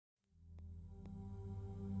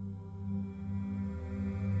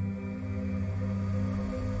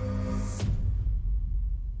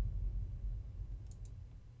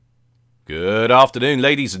Good afternoon,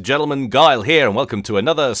 ladies and gentlemen. Guile here, and welcome to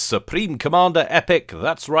another Supreme Commander epic.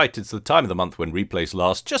 That's right, it's the time of the month when replays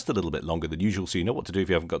last just a little bit longer than usual, so you know what to do if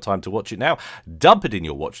you haven't got time to watch it now. Dump it in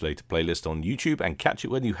your Watch Later playlist on YouTube and catch it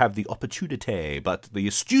when you have the opportunity. But the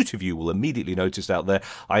astute of you will immediately notice out there,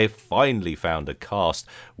 I have finally found a cast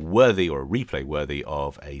worthy, or a replay worthy,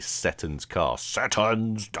 of a Setons cast.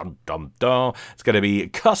 Setons! Dum dum dum! It's going to be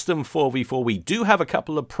custom 4v4. We do have a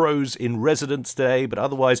couple of pros in residence today, but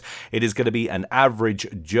otherwise it is going to be an average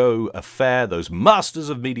Joe affair. Those masters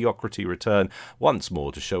of mediocrity return once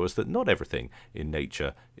more to show us that not everything in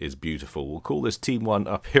nature is beautiful. We'll call this Team 1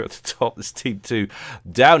 up here at the top, this Team 2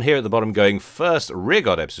 down here at the bottom, going first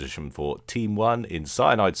rearguard position for Team 1 in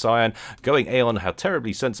Cyanide Cyan, going Aeon. How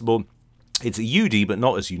terribly sensible. It's a UD, but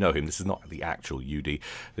not as you know him. This is not the actual UD.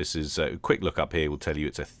 This is a quick look up here will tell you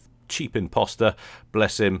it's a cheap imposter.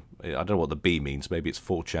 Bless him. I don't know what the B means. Maybe it's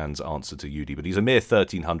 4chan's answer to UD, but he's a mere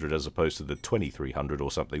 1300 as opposed to the 2300 or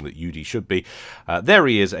something that UD should be. There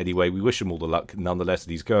he is anyway. We wish him all the luck nonetheless.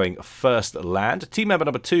 He's going first land. Team member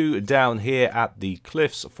number 2 down here at the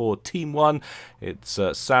cliffs for Team 1. It's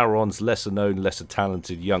Sauron's lesser known, lesser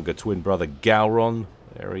talented younger twin brother Gowron.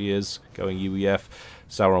 There he is, going UEF.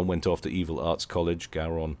 Sauron went off to Evil Arts College.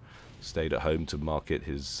 Gowron stayed at home to market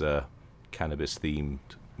his cannabis-themed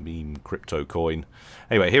meme crypto coin.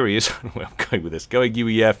 Anyway, here he is. Where I'm going with this. Going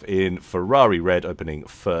UEF in Ferrari Red, opening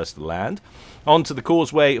first land. On to the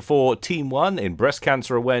causeway for Team 1 in Breast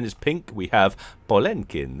Cancer Awareness Pink. We have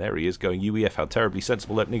Polenkin. There he is, going UEF. How terribly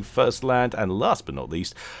sensible, opening first land. And last but not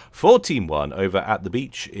least, for Team 1 over at the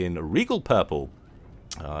beach in Regal Purple.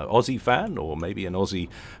 Aussie fan, or maybe an Aussie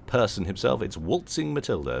person himself. It's Waltzing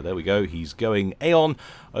Matilda. There we go. He's going Aeon,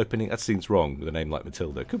 opening. That seems wrong with a name like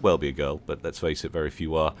Matilda. Could well be a girl, but let's face it, very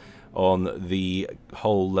few are on the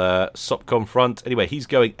whole Sopcom front. Anyway, he's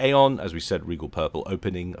going Aeon, as we said, Regal Purple,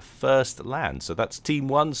 opening first land. So that's Team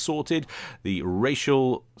 1 sorted. The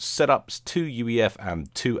racial setups, 2 UEF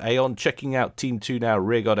and 2 Aeon. Checking out Team 2 now,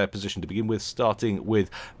 rearguard air position to begin with, starting with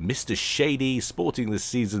Mr. Shady, sporting this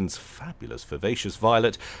season's fabulous Vivacious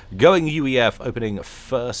Violet, going UEF, opening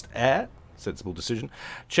first air. Sensible decision.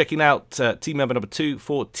 Checking out team member number 2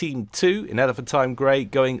 for Team 2 in Elephantine Grey,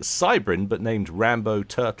 going Cybrin, but named Rambo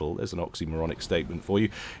Turtle. There's an oxymoronic statement for you.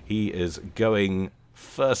 He is going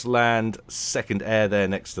first land, second air there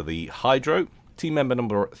next to the Hydro. Team member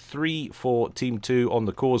number 3 for Team 2 on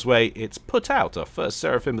the causeway. It's Put Out, our first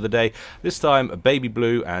Seraphim of the day. This time baby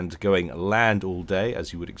blue and going land all day,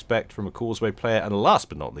 as you would expect from a causeway player. And last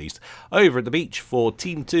but not least, over at the beach for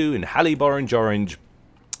Team 2 in Hallyborange Orange,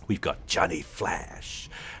 we've got Johnny Flash.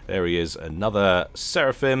 There he is, another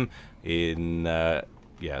Seraphim in, yeah,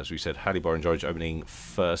 as we said, Hallyborange Orange, opening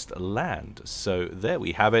first land. So there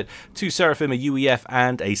we have it. 2 Seraphim, a UEF,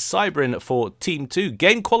 and a Cybrin for Team 2.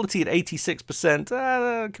 Game quality at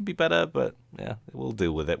 86%. Could be better, but yeah, we'll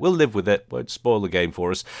deal with it. We'll live with it. Won't spoil the game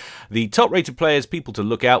for us. The top-rated players, people to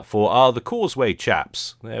look out for, are the Causeway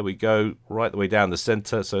chaps. There we go, right the way down the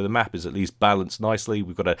centre. So the map is at least balanced nicely.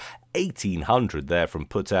 We've got a 1800 there from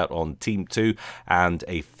Put Out on Team 2 and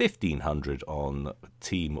a 1500 on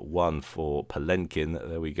Team 1 for Polenkin.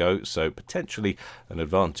 There we go. So potentially an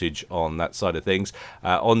advantage on that side of things.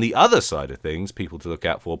 On the other side of things, people to look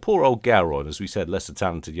out for, poor old Gowron, as we said, lesser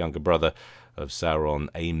talented younger brother of Sauron,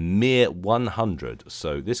 a mere 100.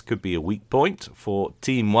 So this could be a weak point for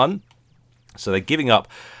Team 1. So they're giving up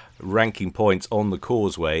ranking points on the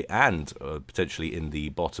causeway and potentially in the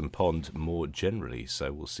bottom pond more generally.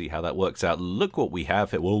 So we'll see how that works out. Look what we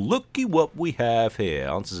have here. Well, looky what we have here.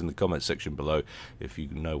 Answers in the comment section below if you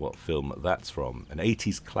know what film that's from. An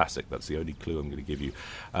 80s classic. That's the only clue I'm going to give you.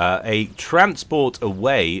 A transport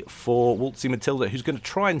away for Waltzing Matilda, who's going to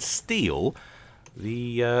try and steal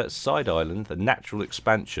the side island, the natural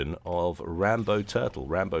expansion of Rambo Turtle.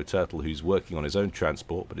 Rambo Turtle, who's working on his own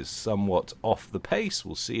transport, but is somewhat off the pace.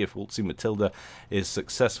 We'll see if Waltzing Matilda is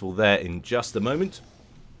successful there in just a moment.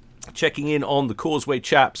 Checking in on the causeway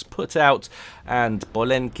chaps, Put Out and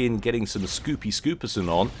Polenkin getting some Scoopy Scooperson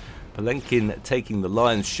on. Polenkin taking the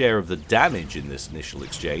lion's share of the damage in this initial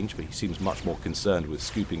exchange, but he seems much more concerned with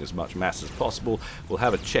scooping as much mass as possible. We'll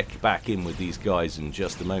have a check back in with these guys in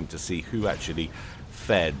just a moment to see who actually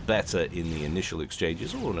fared better in the initial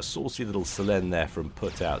exchanges. Oh, and a saucy little Selene there from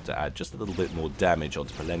Put Out to add just a little bit more damage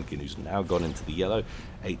onto Polenkin, who's now gone into the yellow.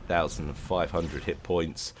 8,500 hit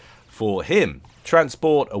points for him.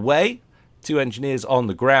 Transport away. 2 engineers on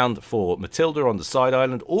the ground for Matilda on the side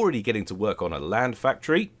island, already getting to work on a land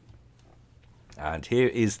factory. And here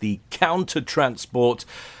is the counter-transport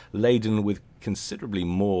laden with considerably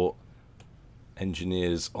more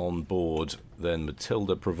engineers on board than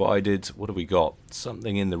Matilda provided. What have we got?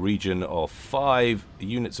 Something in the region of 5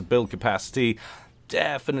 units of build capacity.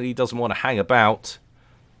 Definitely doesn't want to hang about.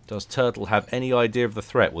 Does Turtle have any idea of the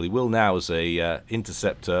threat? Well, he will now as a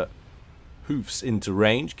interceptor hoofs into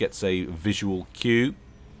range, gets a visual cue.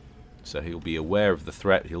 So he'll be aware of the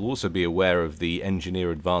threat. He'll also be aware of the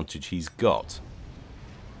engineer advantage he's got.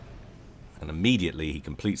 And immediately he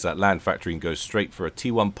completes that land factory and goes straight for a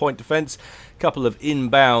T1 point defense. Couple of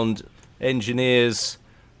inbound engineers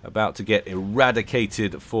about to get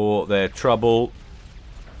eradicated for their trouble.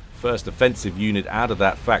 First offensive unit out of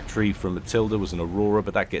that factory from Matilda was an Aurora,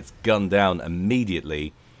 but that gets gunned down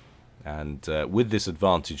immediately. And with this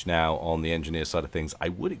advantage now on the engineer side of things, I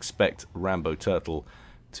would expect Rambo Turtle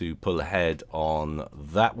to pull ahead on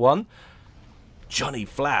that one. Johnny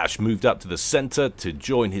Flash moved up to the center to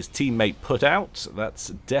join his teammate Put Out. That's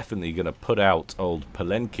definitely going to put out old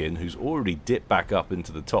Palenkin, who's already dipped back up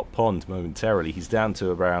into the top pond momentarily. He's down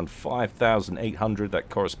to around 5,800. That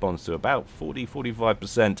corresponds to about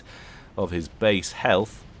 40-45% of his base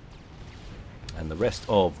health. And the rest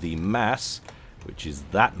of the mass, which is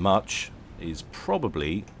that much, is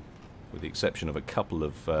probably, with the exception of a couple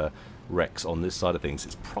of wrecks on this side of things,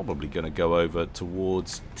 it's probably going to go over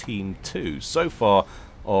towards Team 2. So far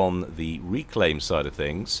on the reclaim side of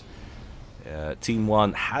things, Team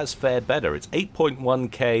 1 has fared better. It's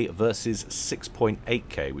 8.1k versus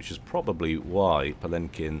 6.8k, which is probably why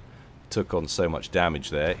Palenkin took on so much damage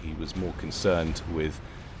there. He was more concerned with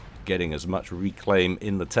getting as much reclaim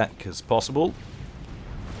in the tank as possible.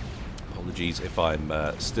 Apologies if I'm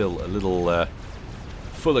still a little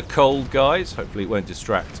full of cold, guys. Hopefully it won't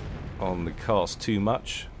distract on the cast too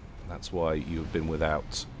much. That's why you've been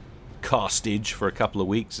without castage for a couple of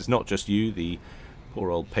weeks. It's not just you. The poor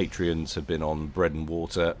old Patreons have been on bread and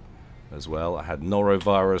water as well. I had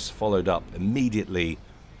norovirus, followed up immediately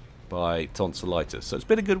by tonsillitis. So it's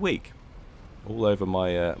been a good week. All over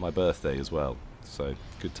my my birthday as well. So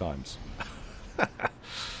good times.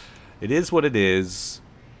 It is what it is.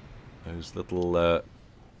 Those little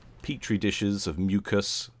petri dishes of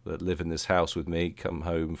mucus that live in this house with me come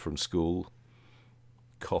home from school,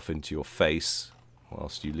 cough into your face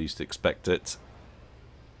whilst you least expect it.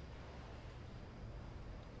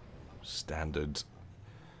 Standard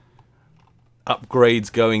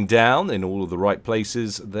upgrades going down in all of the right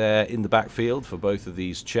places there in the backfield for both of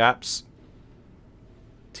these chaps.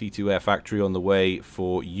 T2 Air Factory on the way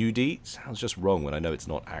for UD. Sounds just wrong when I know it's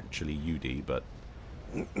not actually UD, but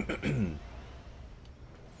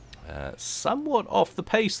somewhat off the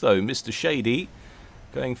pace though, Mr. Shady,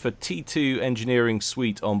 going for T2 Engineering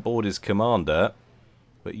Suite on board his commander,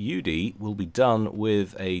 but UD will be done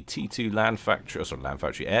with a T2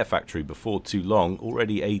 Air Factory before too long.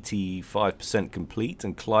 Already 85% complete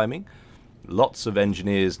and climbing. Lots of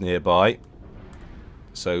engineers nearby,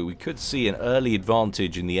 so we could see an early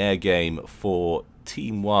advantage in the air game for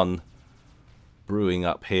Team 1 brewing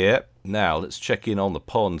up here. Now let's check in on the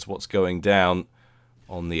ponds, what's going down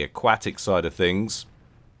on the aquatic side of things.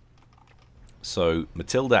 So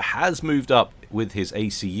Matilda has moved up with his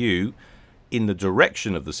ACU in the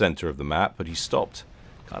direction of the center of the map, but he stopped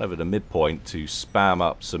kind of at a midpoint to spam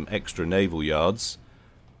up some extra naval yards.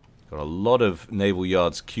 Got a lot of naval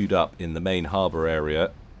yards queued up in the main harbor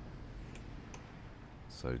area.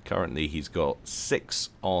 So currently he's got 6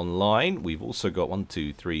 online. We've also got 1,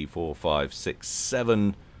 2, 3, 4, 5, 6,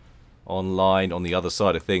 7 online on the other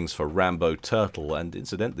side of things for Rambo Turtle, and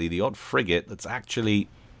incidentally the odd frigate that's actually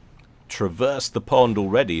traversed the pond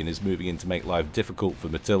already and is moving in to make life difficult for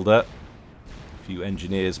Matilda. A few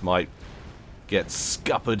engineers might get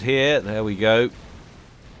scuppered here. There we go.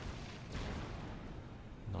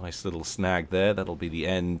 Nice little snag there. That'll be the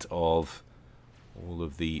end of all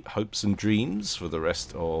of the hopes and dreams for the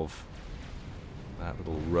rest of that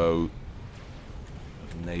little row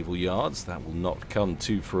of naval yards. That will not come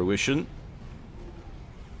to fruition.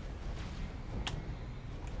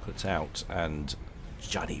 Put Out and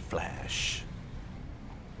Johnny Flash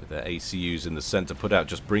with their ACUs in the center. Put Out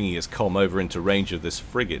just bringing his comm over into range of this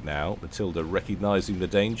frigate now. Matilda recognizing the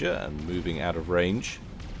danger and moving out of range.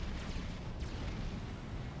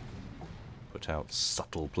 Put Out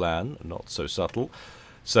subtle plan, not so subtle.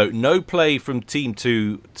 So no play from Team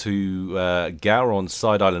 2 to Gowron's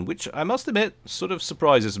side island, which I must admit sort of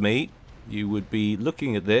surprises me. You would be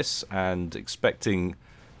looking at this and expecting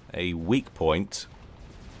a weak point.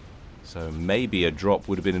 So maybe a drop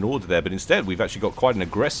would have been in order there, but instead we've actually got quite an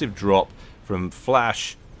aggressive drop from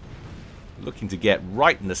Flash, looking to get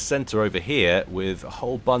right in the center over here with a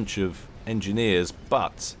whole bunch of engineers,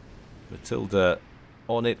 but Matilda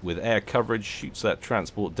on it with air coverage, shoots that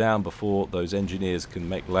transport down before those engineers can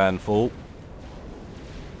make landfall.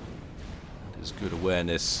 There's good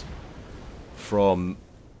awareness from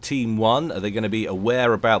Team 1. Are they going to be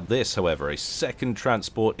aware about this, however? A second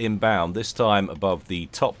transport inbound, this time above the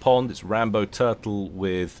top pond. It's Rambo Turtle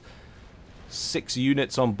with 6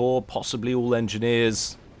 units on board, possibly all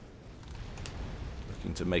engineers.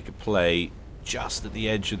 Looking to make a play just at the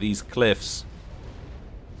edge of these cliffs.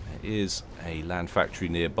 There is a land factory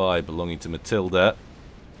nearby belonging to Matilda,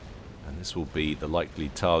 and this will be the likely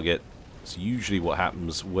target. It's usually what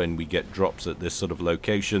happens when we get drops at this sort of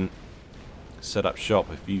location. Set up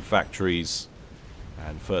shop, a few factories,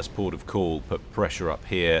 and first port of call, put pressure up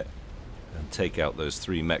here and take out those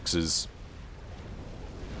 3 mexes.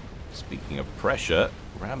 Speaking of pressure,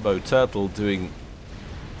 Rambo Turtle doing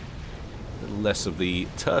a little less of the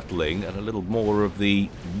turtling and a little more of the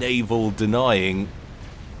naval denying,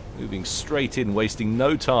 moving straight in, wasting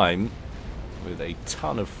no time with a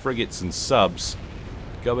ton of frigates and subs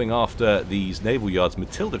going after these naval yards.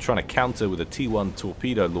 Matilda trying to counter with a T1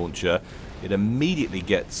 torpedo launcher. It immediately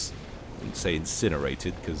gets, I wouldn't say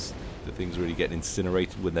incinerated, because the things really get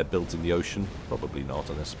incinerated when they're built in the ocean. Probably not,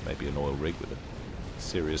 unless maybe an oil rig with a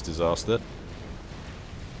serious disaster.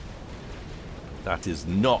 That is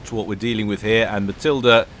not what we're dealing with here, and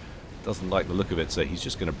Matilda doesn't like the look of it, so he's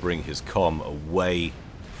just going to bring his comm away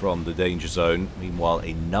from the danger zone. Meanwhile,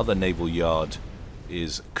 another naval yard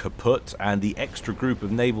is kaput, and the extra group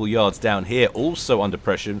of naval yards down here also under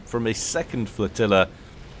pressure from a second flotilla.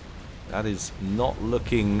 That is not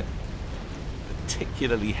looking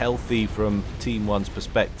particularly healthy from Team 1's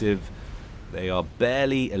perspective. They are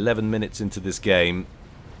barely 11 minutes into this game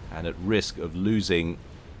and at risk of losing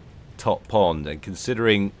top pond, and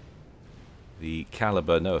considering the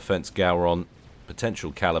caliber, no offense Gowron,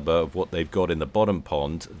 potential caliber of what they've got in the bottom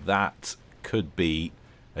pond, that could be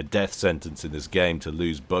a death sentence in this game to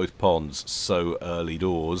lose both ponds so early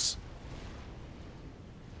doors.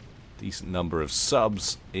 Decent number of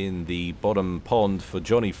subs in the bottom pond for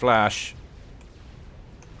Johnny Flash.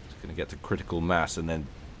 He's going to get to critical mass and then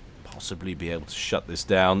possibly be able to shut this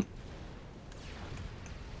down.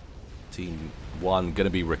 Team 1 going to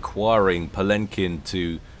be requiring Palenkin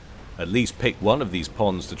to at least pick one of these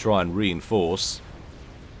ponds to try and reinforce.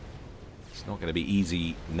 It's not going to be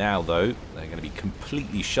easy now, though. They're going to be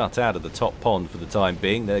completely shut out of the top pond for the time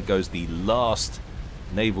being. There goes the last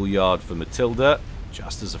naval yard for Matilda,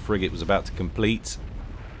 just as the frigate was about to complete.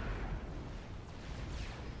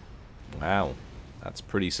 Wow, that's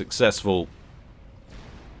pretty successful.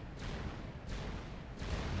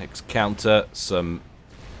 Next counter, some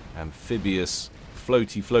amphibious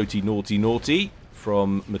floaty, naughty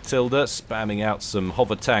from Matilda, spamming out some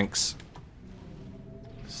hover tanks,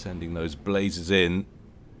 sending those blazes in.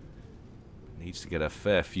 Needs to get a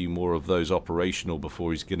fair few more of those operational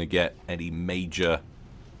before he's going to get any major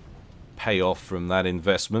payoff from that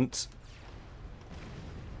investment.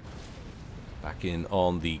 Back in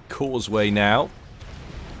on the causeway now.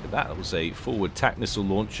 That was a forward tack missile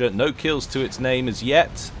launcher. No kills to its name as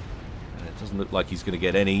yet, and it doesn't look like he's going to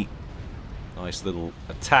get any. Nice little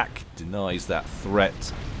attack, denies that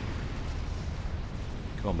threat.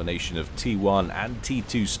 Combination of T1 and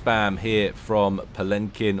T2 spam here from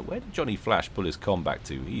Palenkin. Where did Johnny Flash pull his comm back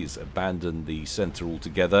to? He's abandoned the center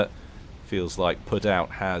altogether. Feels like Put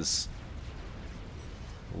Out has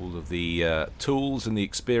all of the tools and the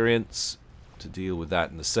experience to deal with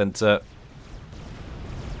that in the center.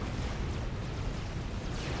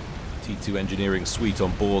 T2 engineering suite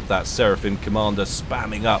on board that Seraphim commander,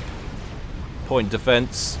 spamming up point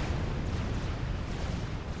defense,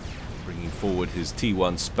 bringing forward his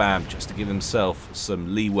T1 spam just to give himself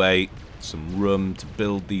some leeway, some room to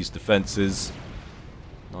build these defenses.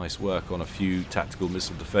 Nice work on a few tactical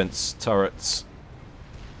missile defense turrets,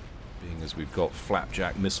 being as we've got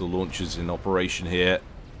flapjack missile launchers in operation here.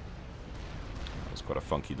 That was quite a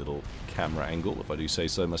funky little camera angle, if I do say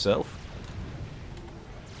so myself.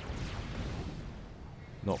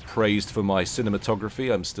 Not praised for my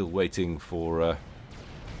cinematography. I'm still waiting for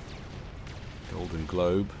Golden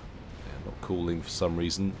Globe. Yeah, not cooling for some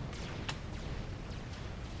reason.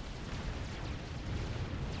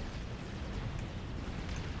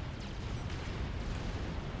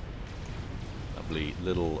 Lovely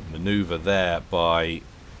little maneuver there by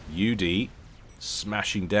UD,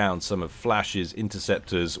 smashing down some of Flash's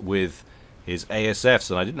interceptors with his ASFs,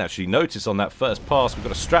 and I didn't actually notice on that first pass. We've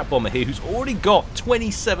got a strap bomber here who's already got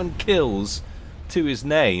 27 kills to his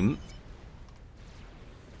name.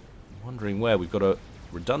 I'm wondering where. We've got a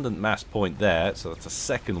redundant mass point there, so that's a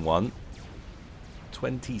second one.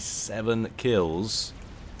 27 kills.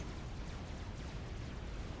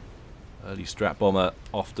 Early strap bomber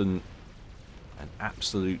often An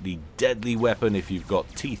absolutely deadly weapon if you've got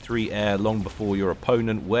T3 air long before your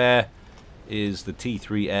opponent. Where is the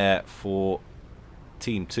T3 air for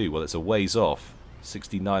Team 2? Well, it's a ways off.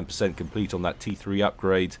 69% complete on that T3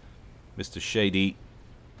 upgrade. Mr. Shady,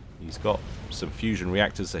 he's got some fusion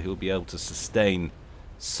reactors, so he'll be able to sustain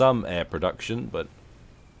some air production, but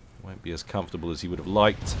won't be as comfortable as he would have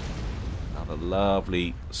liked. Another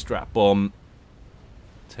lovely strap bomb.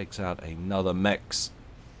 Takes out another mechs.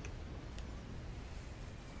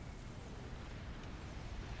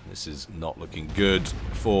 This is not looking good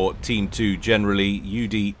for Team 2 generally.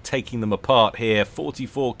 UD taking them apart here.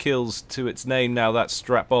 44 kills to its name now, that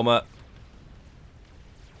strap bomber.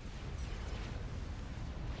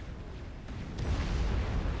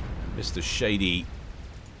 Mr. Shady,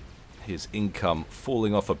 his income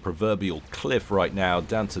falling off a proverbial cliff right now,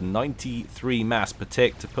 down to 93 mass per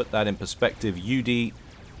tick. To put that in perspective, UD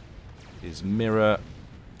is mirror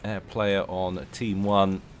air player on Team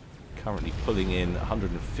 1. Currently pulling in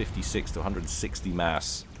 156 to 160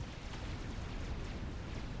 mass.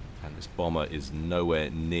 And this bomber is nowhere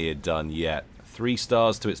near done yet. 3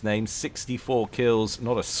 stars to its name, 64 kills,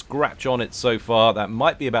 not a scratch on it so far. That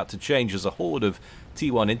might be about to change as a horde of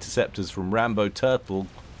T1 interceptors from Rambo Turtle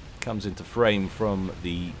comes into frame from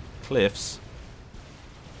the cliffs.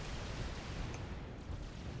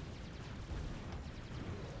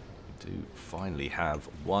 We do finally have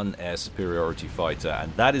one air superiority fighter,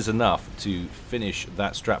 and that is enough to finish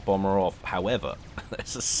that strap bomber off. However,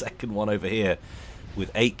 there's a second one over here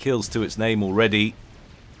with 8 kills to its name already.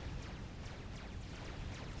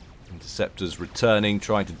 Interceptors returning,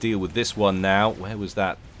 trying to deal with this one now. Where was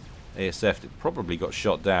that ASF? It probably got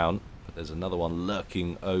shot down, but there's another one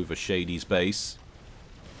lurking over Shady's base.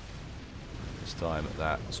 This time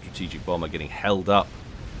that strategic bomber getting held up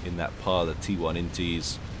in that pile of T1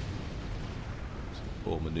 inties.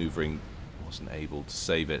 Poor maneuvering, wasn't able to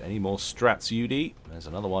save it. Any more strats, UD? There's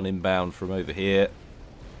another one inbound from over here.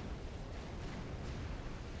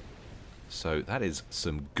 So that is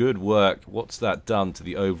some good work. What's that done to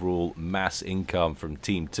the overall mass income from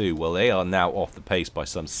Team 2? Well, they are now off the pace by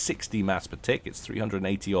some 60 mass per tick. It's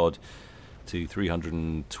 380 odd to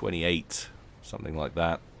 328, something like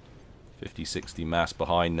that. 50, 60 mass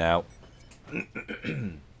behind now.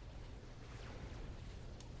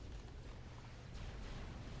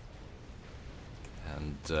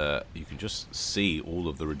 And you can just see all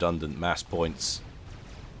of the redundant mass points.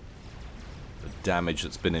 The damage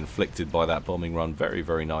that's been inflicted by that bombing run. Very,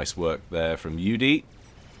 very nice work there from UD.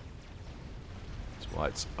 That's why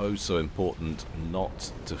it's oh so important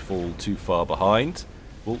not to fall too far behind.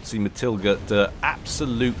 Waltzy Matilda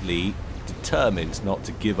absolutely determined not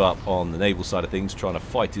to give up on the naval side of things, trying to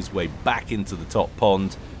fight his way back into the top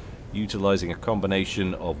pond, utilizing a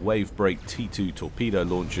combination of wave break T2 torpedo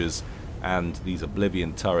launchers and these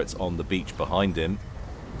Oblivion turrets on the beach behind him.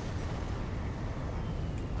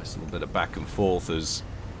 Nice little bit of back and forth as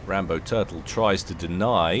Rambo Turtle tries to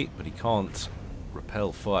deny, but he can't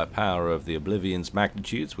repel firepower of the Oblivion's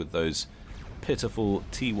magnitudes with those pitiful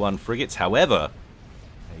T1 frigates. However,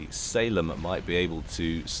 a Salem might be able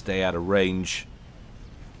to stay out of range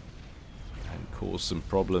and cause some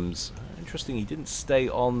problems. Interesting, he didn't stay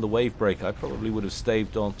on the wave break. I probably would have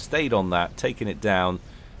stayed on that, taken it down,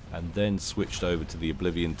 and then switched over to the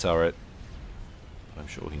Oblivion turret. I'm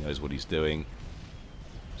sure he knows what he's doing.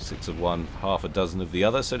 6 of one, half a dozen of the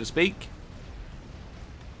other, so to speak.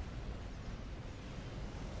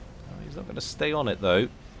 He's not going to stay on it, though. It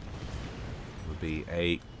would be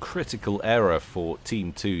a critical error for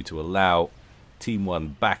Team 2 to allow Team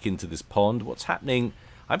 1 back into this pond. What's happening?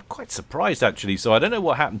 I'm quite surprised, actually. So I don't know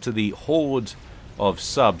what happened to the horde of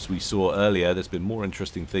subs we saw earlier. There's been more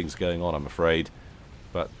interesting things going on, I'm afraid.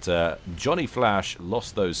 But Johnny Flash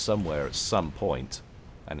lost those somewhere at some point,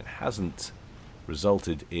 and it hasn't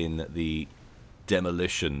resulted in the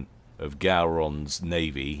demolition of Gowron's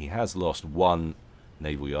navy. He has lost one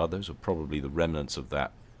naval yard. Those are probably the remnants of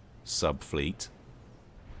that sub-fleet.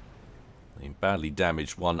 He badly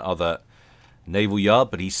damaged one other naval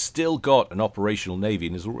yard, but he's still got an operational navy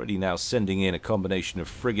and is already now sending in a combination of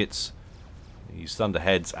frigates, these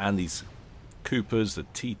Thunderheads and these Coopers, the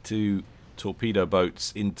T2 torpedo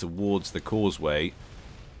boats in towards the causeway,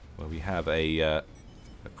 where we have a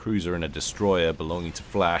cruiser and a destroyer belonging to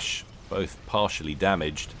Flash, both partially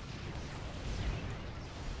damaged.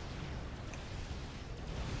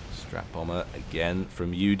 Strap bomber again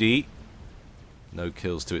from UD. No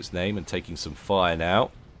kills to its name and taking some fire now.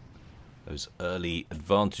 Those early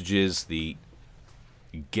advantages, the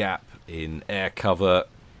gap in air cover,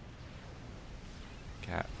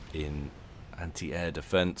 gap in anti-air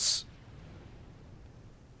defense.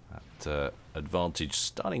 That advantage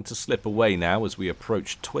starting to slip away now as we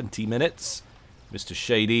approach 20 minutes. Mr.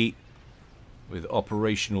 Shady with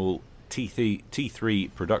operational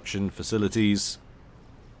T3 production facilities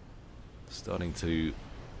starting to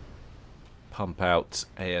pump out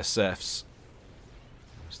ASFs.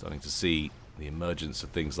 Starting to see the emergence of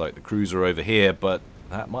things like the cruiser over here, but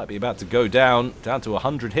that might be about to go down to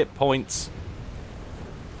 100 hit points.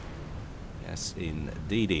 Yes,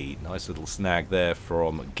 indeedy. Nice little snag there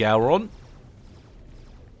from Gowron.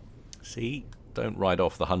 See, don't write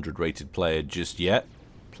off the 100 rated player just yet.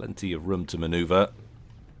 Plenty of room to maneuver.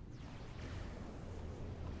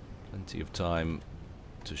 Plenty of time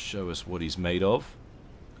to show us what he's made of.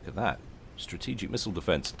 Look at that. Strategic missile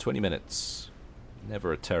defense, 20 minutes.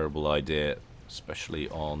 Never a terrible idea, especially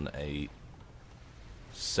on a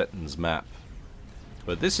Setons map.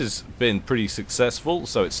 But this has been pretty successful.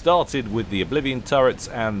 So it started with the Oblivion turrets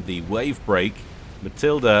and the wave break.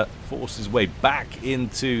 Matilda forced his way back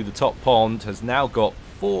into the top pond, has now got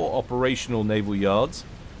 4 operational naval yards.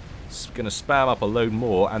 It's going to spam up a load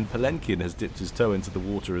more, and Palenkin has dipped his toe into the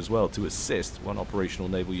water as well to assist. 1 operational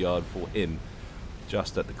naval yard for him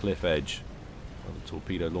just at the cliff edge of the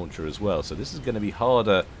torpedo launcher as well. So this is going to be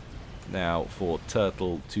harder now for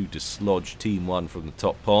Turtle to dislodge Team 1 from the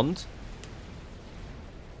top pond.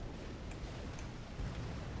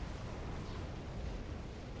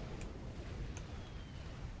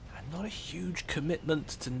 Not a huge commitment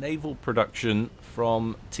to naval production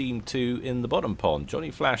from Team 2 in the bottom pond.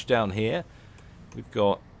 Johnny Flash down here. We've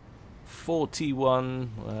got 4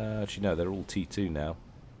 T1. Actually, no, they're all T2 now.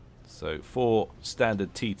 So 4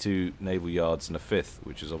 standard T2 naval yards and a 5th,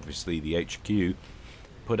 which is obviously the HQ.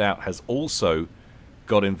 Put Out has also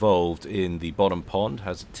got involved in the bottom pond.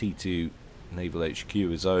 Has a T2 naval HQ,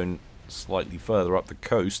 his own, slightly further up the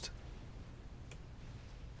coast.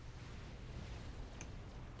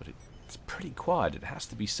 It's pretty quiet, it has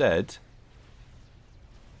to be said.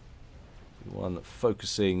 One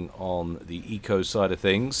focusing on the eco side of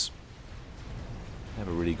things.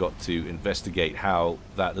 Never really got to investigate how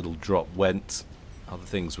that little drop went. Other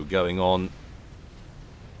things were going on.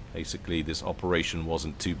 Basically, this operation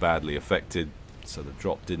wasn't too badly affected, so the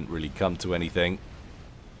drop didn't really come to anything.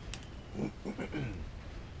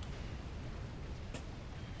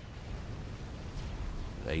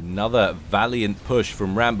 Another valiant push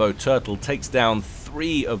from Rambo Turtle takes down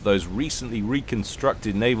 3 of those recently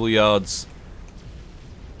reconstructed naval yards.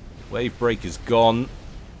 Wave break is gone.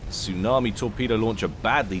 Tsunami torpedo launcher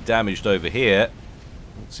badly damaged over here.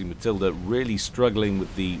 Let's see Matilda really struggling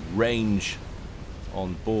with the range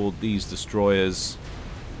on board these destroyers.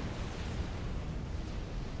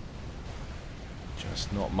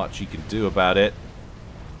 Just not much he can do about it.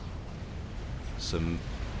 Some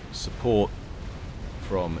support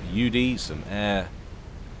from UD, some air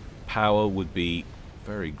power would be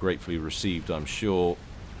very gratefully received, I'm sure.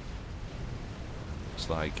 Looks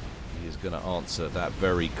like he is going to answer that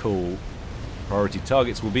very call. Priority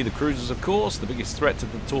targets will be the cruisers, of course, the biggest threat to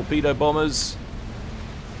the torpedo bombers.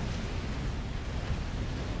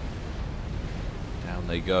 Down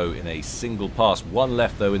they go in a single pass. 1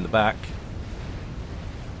 left, though, in the back.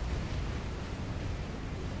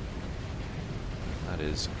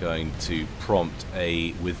 Is going to prompt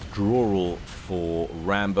a withdrawal for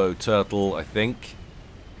Rambo Turtle, I think.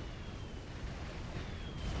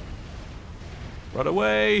 Run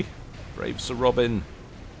away! Brave Sir Robin.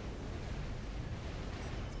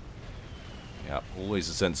 Yeah, always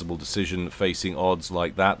a sensible decision facing odds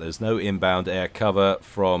like that. There's no inbound air cover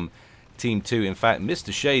from Team 2. In fact,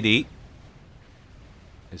 Mr. Shady,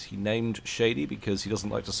 is he named Shady because he doesn't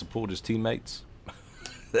like to support his teammates?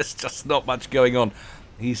 There's just not much going on.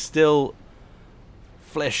 He's still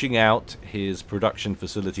fleshing out his production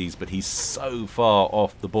facilities, but he's so far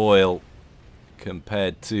off the boil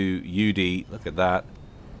compared to UD. Look at that.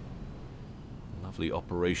 Lovely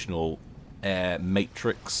operational air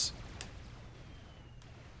matrix.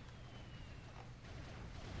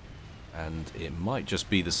 And it might just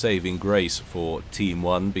be the saving grace for Team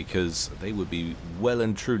 1, because they would be well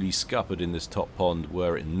and truly scuppered in this top pond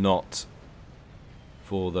were it not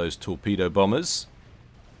for those torpedo bombers.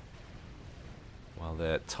 While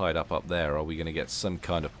they're tied up there, are we going to get some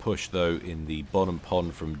kind of push, though, in the bottom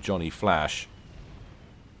pond from Johnny Flash?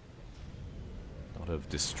 A lot of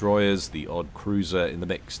destroyers, the odd cruiser in the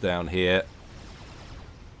mix down here.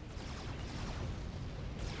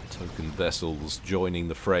 Token vessels joining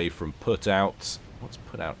the fray from Put Out. What's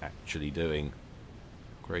Put Out actually doing?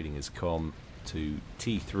 Upgrading his comm to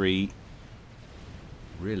T3.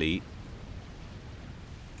 Really,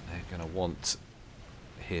 they're going to want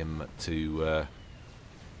him to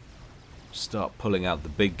start pulling out the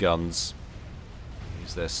big guns.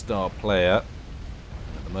 is their star player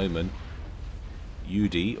at the moment.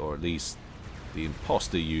 UD, or at least the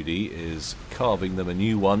imposter UD, is carving them a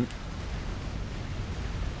new one.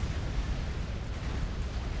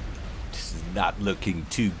 This is not looking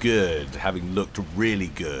too good, having looked really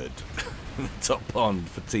good. Top pond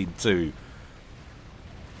for Team 2.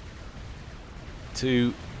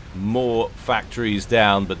 2 more factories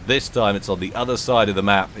down, but this time it's on the other side of the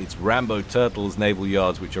map. It's Rambo Turtle's naval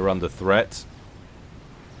yards which are under threat.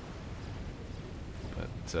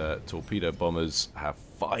 But torpedo bombers have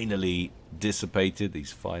finally dissipated.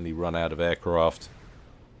 He's finally run out of aircraft.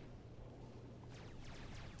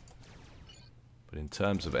 But in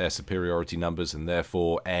terms of air superiority numbers and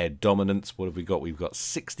therefore air dominance, what have we got? We've got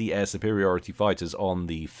 60 air superiority fighters on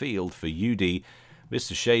the field for UD.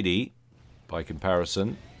 Mr. Shady, by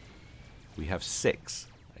comparison, we have 6.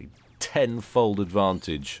 A 10-fold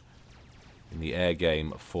advantage in the air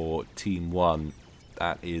game for Team 1.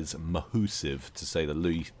 That is massive, to say the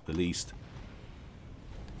least.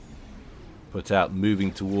 Put out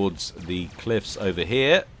moving towards the cliffs over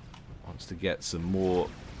here. Wants to get some more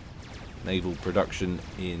naval production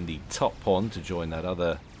in the top pond to join that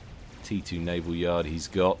other T2 naval yard he's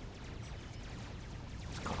got.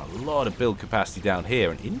 He's got a lot of build capacity down here,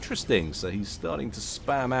 and interesting, so he's starting to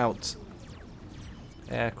spam out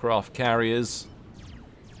aircraft carriers.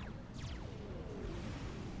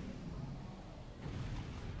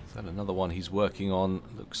 Is that another one he's working on?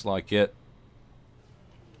 Looks like it.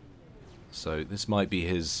 So this might be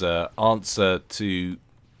his answer to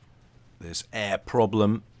this air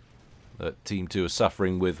problem that Team 2 are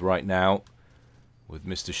suffering with right now. With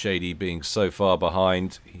Mr. Shady being so far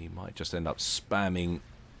behind, he might just end up spamming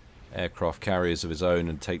aircraft carriers of his own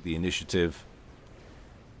and take the initiative.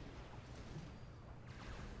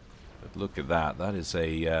 But look at that. That is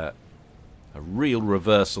a real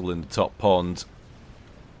reversal in the top pond.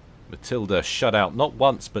 Matilda shut out not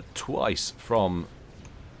once but twice from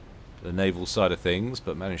the naval side of things,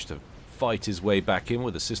 but managed to fight his way back in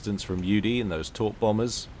with assistance from UD and those torp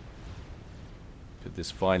bombers. Could this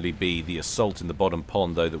finally be the assault in the bottom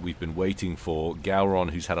pond, though, that we've been waiting for?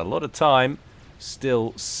 Gowron, who's had a lot of time,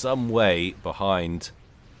 still some way behind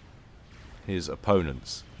his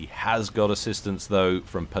opponents. He has got assistance, though,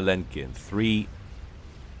 from Palenkin. 3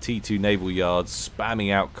 T2 naval yards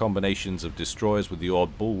spamming out combinations of destroyers with the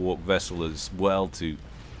odd bulwark vessel as well to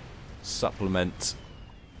supplement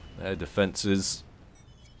their defenses.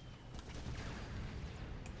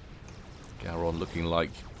 Gowron looking like,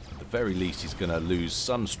 at the very least, he's going to lose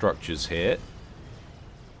some structures here.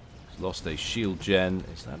 He's lost a shield gen.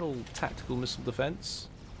 Is that all tactical missile defense?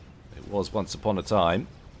 It was once upon a time.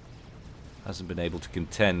 Hasn't been able to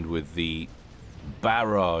contend with the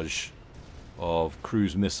barrage of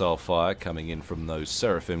cruise missile fire coming in from those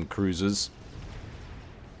Seraphim cruisers.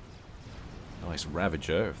 Nice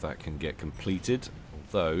Ravager, if that can get completed.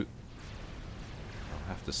 Although, I'll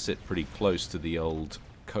have to sit pretty close to the old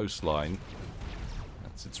coastline.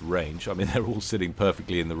 That's its range. I mean, they're all sitting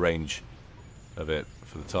perfectly in the range of it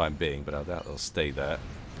for the time being, but I doubt they'll stay there.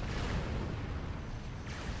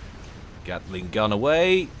 Gatling gun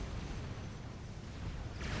away.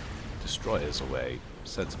 Destroyers away.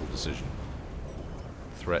 Sensible decision.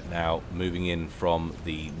 Threat now moving in from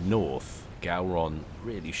the north. Gowron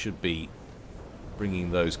really should be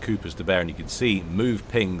bringing those Coopers to bear, and you can see move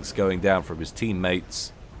pings going down from his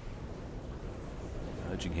teammates,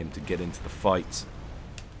 urging him to get into the fight.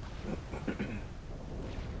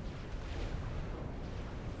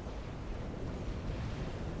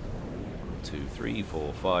 2, 3,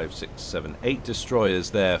 4, 5, 6, 7, 8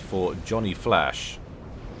 destroyers there for Johnny Flash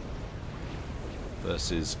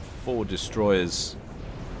versus 4 destroyers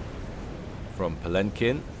from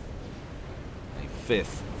Palenkin, a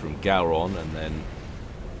 5th from Gowron, and then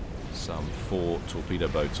some 4 torpedo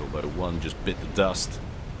boats, although one just bit the dust.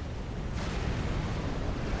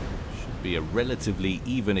 Should be a relatively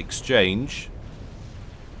even exchange.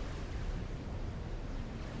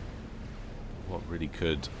 What really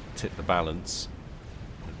could tip the balance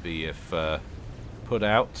would be if put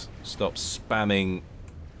out stops spamming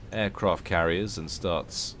aircraft carriers and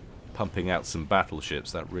starts pumping out some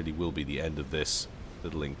battleships. That really will be the end of this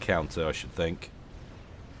little encounter, I should think.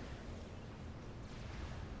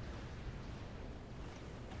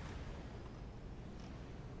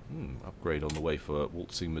 Upgrade on the way for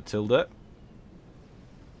Waltzing Matilda.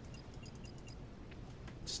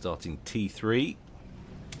 Starting T3.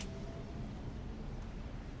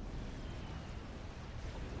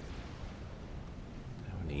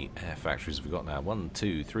 How many air factories have we got now? 1,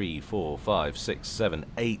 2, 3, 4, 5, 6, 7,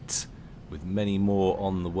 8, with many more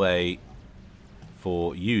on the way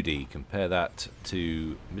for UD. Compare that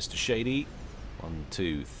to Mr. Shady. 1,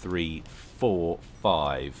 2, 3, 4,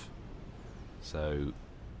 5. So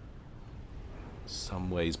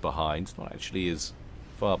some ways behind. Not actually as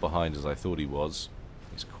far behind as I thought he was.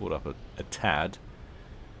 He's caught up a tad.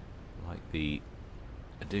 Like the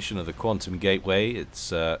addition of the Quantum Gateway,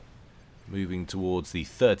 it's moving towards the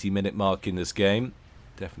 30-minute mark in this game.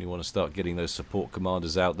 Definitely want to start getting those support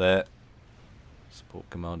commanders out there. Support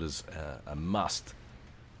commanders a must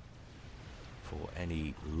for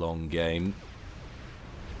any long game.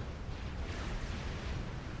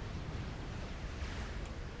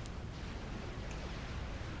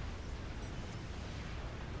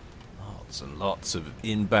 Lots and lots of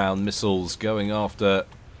inbound missiles going after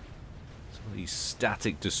some of these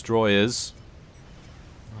static destroyers.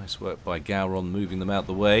 Nice work by Gowron moving them out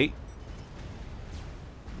the way.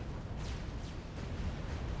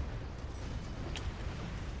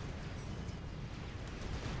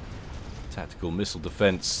 Tactical missile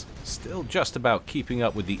defense still just about keeping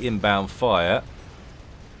up with the inbound fire.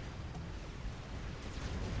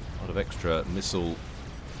 A lot of extra missile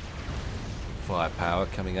firepower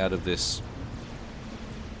coming out of this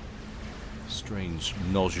strange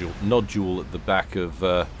nodule at the back of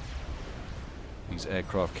these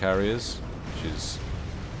aircraft carriers, which is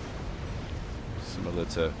similar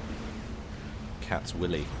to cat's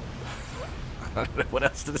willy. I don't know what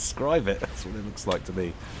else to describe it. That's what it looks like to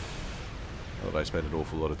me. Not that I spent an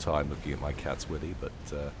awful lot of time looking at my cat's willy, but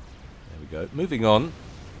there we go. Moving on.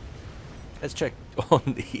 Let's check on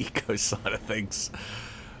the eco side of things.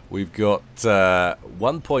 We've got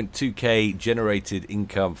 1.2k generated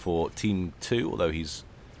income for Team 2, although it's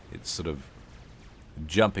sort of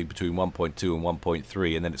jumping between 1.2 and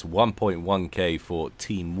 1.3, and then it's 1.1k for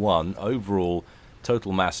Team 1. Overall,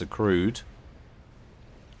 total mass accrued,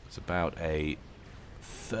 it's about a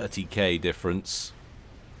 30k difference.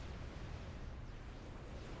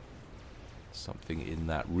 Something in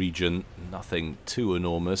that region, nothing too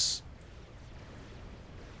enormous.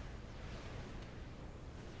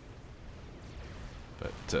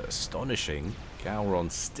 But astonishing,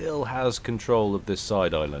 Gowron still has control of this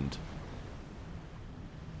side island.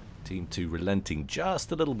 Team 2 relenting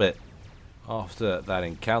just a little bit after that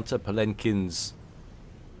encounter. Palenkin's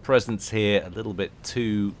presence here a little bit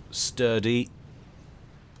too sturdy.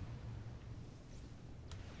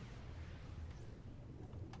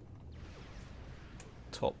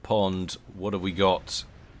 Top pond, what have we got?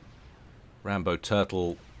 Rambo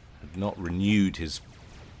Turtle had not renewed his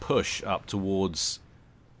push up towards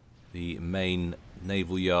the main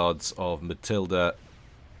naval yards of Matilda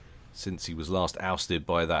since he was last ousted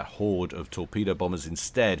by that horde of torpedo bombers.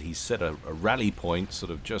 Instead, he set a rally point sort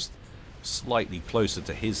of just slightly closer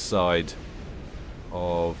to his side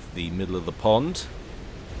of the middle of the pond.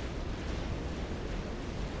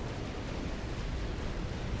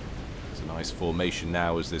 It's a nice formation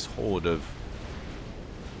now as this horde of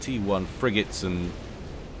T1 frigates and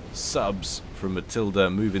subs from Matilda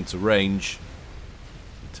move into range.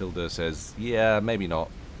 Matilda says, yeah, maybe not.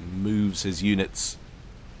 Moves his units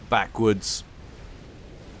backwards.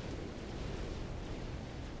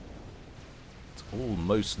 It's all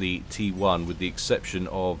mostly T1 with the exception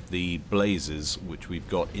of the blazes, which we've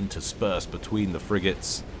got interspersed between the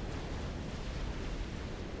frigates.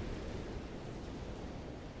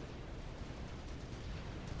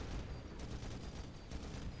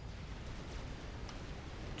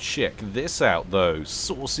 Check this out though,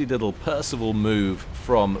 saucy little Percival move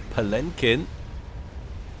from Palenkin.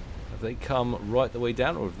 Have they come right the way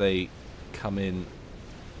down, or have they come in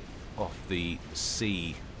off the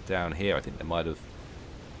sea down here? I think they might have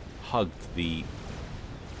hugged the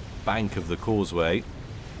bank of the causeway.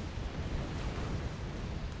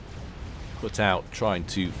 Put out trying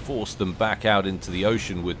to force them back out into the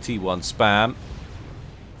ocean with T1 spam.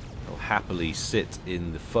 They'll happily sit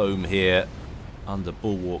in the foam here under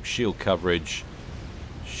bulwark shield coverage,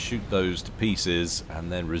 shoot those to pieces,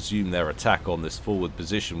 and then resume their attack on this forward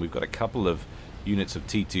position. We've got a couple of units of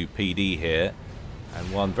T2 PD here,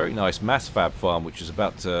 and one very nice mass fab farm which is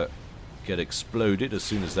about to get exploded as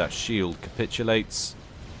soon as that shield capitulates.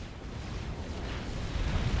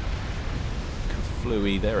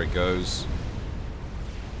 Kaflooey, there it goes.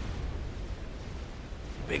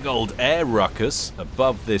 Big old air ruckus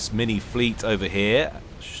above this mini fleet over here,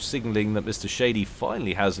 signaling that Mr. Shady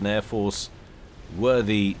finally has an air force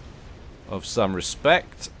worthy of some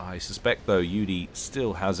respect. I suspect, though, UD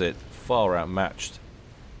still has it far outmatched,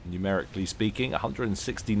 numerically speaking.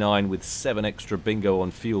 169 with 7 extra bingo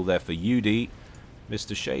on fuel there for UD.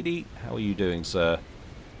 Mr. Shady, how are you doing, sir?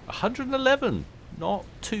 111, not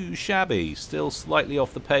too shabby. Still slightly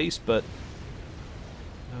off the pace, but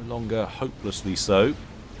No longer hopelessly so.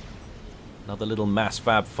 Another little mass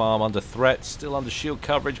fab farm under threat. Still under shield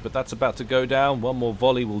coverage, but that's about to go down. One more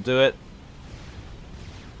volley will do it.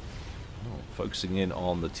 Oh, focusing in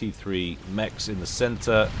on the T3 mechs in the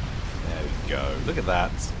center. There we go. Look at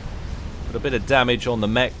that. Put a bit of damage on the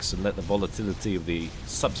mechs and let the volatility of the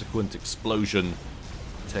subsequent explosion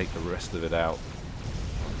take the rest of it out.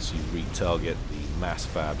 Once you retarget the mass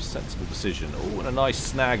fab. Sensible decision. Oh, and a nice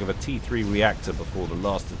snag of a T3 reactor before the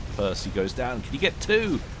last of Percy goes down. Can you get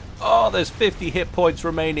two? Oh, there's 50 hit points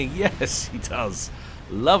remaining. Yes, he does.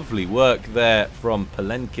 Lovely work there from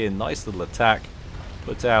Palenkin. Nice little attack.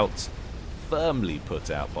 Put out, firmly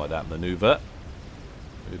put out by that maneuver.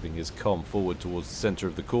 Moving his comm forward towards the center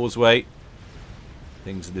of the causeway.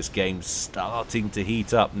 Things in this game starting to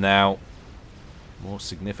heat up now. More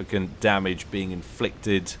significant damage being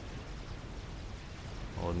inflicted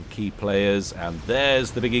on key players, and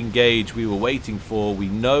there's the big engage we were waiting for. We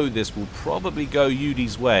know this will probably go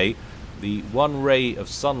Yudi's way. The one ray of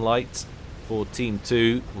sunlight for Team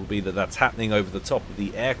 2 will be that that's happening over the top of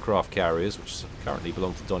the aircraft carriers, which currently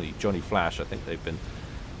belong to Johnny Flash. I think they've been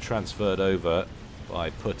transferred over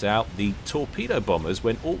by put out. The torpedo bombers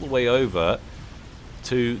went all the way over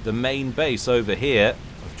to the main base over here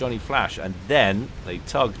of Johnny Flash, and then they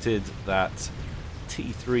targeted that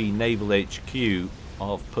T3 naval HQ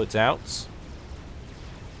of put-outs.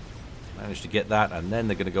 Managed to get that, and then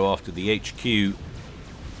they're going to go after the HQ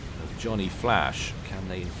of Johnny Flash. Can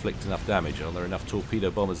they inflict enough damage? Are there enough torpedo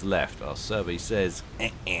bombers left? Our survey says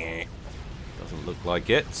doesn't look like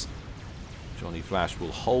it. Johnny Flash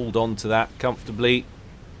will hold on to that comfortably.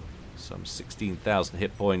 Some 16,000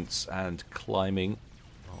 hit points and climbing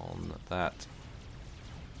on that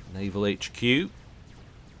naval HQ.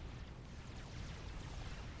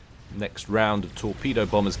 Next round of torpedo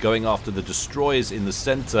bombers going after the destroyers in the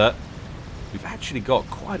center. We've actually got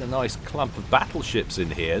quite a nice clump of battleships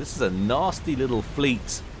in here. This is a nasty little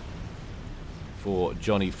fleet for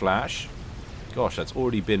Johnny Flash. Gosh, that's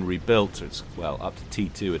already been rebuilt. So it's, well, up to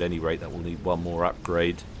T2 at any rate. That will need one more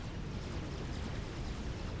upgrade.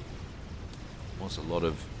 Was a lot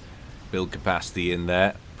of build capacity in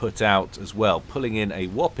there. Put out as well, pulling in a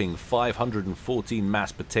whopping 514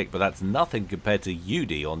 mass per tick, but that's nothing compared to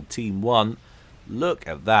Yudi on Team 1. Look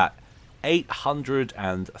at that.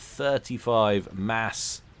 835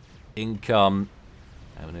 mass income,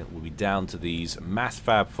 and it will be down to these mass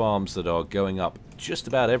fab farms that are going up just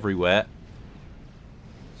about everywhere.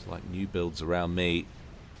 It's like new builds around me.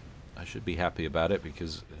 I should be happy about it,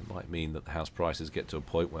 because it might mean that the house prices get to a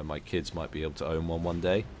point where my kids might be able to own one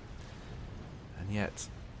day. And yet,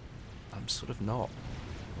 I'm sort of not.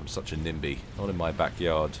 I'm such a NIMBY. Not in my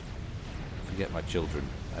backyard. Forget my children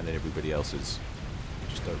and everybody else's. I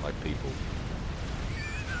just don't like people.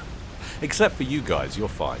 Except for you guys. You're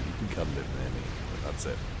fine. You can come live near me. But that's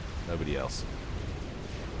it. Nobody else.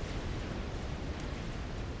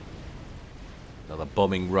 Another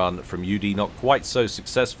bombing run from UD. Not quite so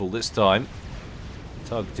successful this time.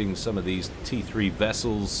 Targeting some of these T3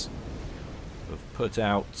 vessels of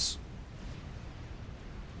put-outs.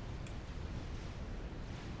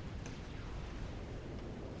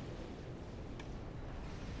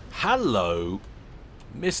 Hello,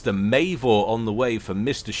 Mr. Mavor on the way for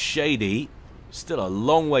Mr. Shady. Still a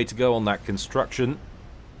long way to go on that construction.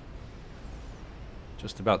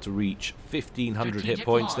 Just about to reach 1,500 hit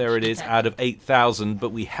points. There it is, out of 8,000. But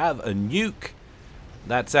we have a nuke.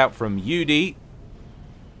 That's out from UD.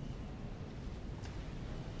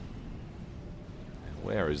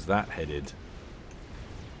 Where is that headed?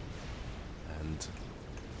 And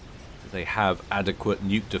they have adequate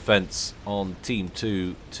nuke defense on Team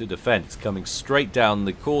 2 to defend. It's coming straight down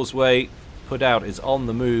the causeway. Put out is on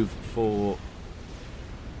the move for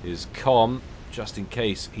his comm, just in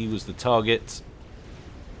case he was the target.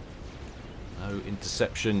 No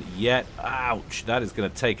interception yet. Ouch! That is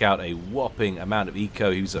going to take out a whopping amount of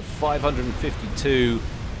eco. He was at 552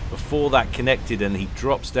 before that connected, and he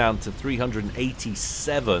drops down to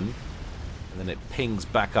 387. And then it pings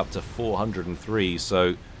back up to 403.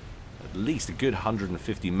 So at least a good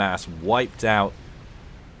 150 mass wiped out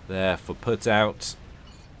there for put out.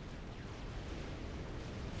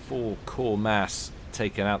 4 core mass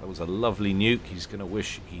taken out. That was a lovely nuke. He's going to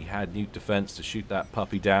wish he had nuke defense to shoot that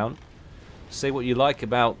puppy down. Say what you like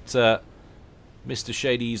about Mr.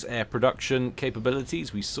 Shady's air production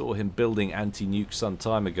capabilities. We saw him building anti-nuke some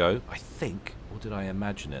time ago, I think. Or did I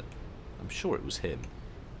imagine it? I'm sure it was him.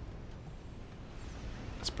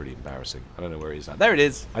 That's pretty embarrassing. I don't know where he is now. There it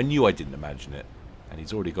is! I knew I didn't imagine it. And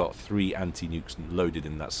he's already got 3 anti-nukes loaded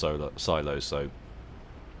in that silo, so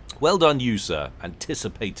well done you, sir,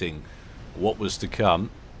 anticipating what was to come.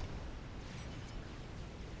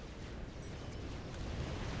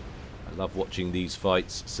 I love watching these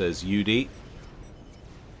fights, says Yudi.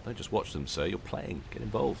 Don't just watch them, sir. You're playing. Get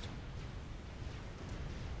involved.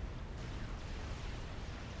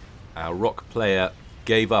 Our rock player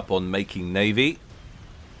gave up on making navy.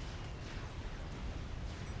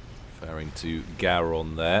 Referring to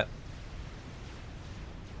Garon there.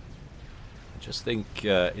 I just think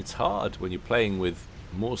it's hard when you're playing with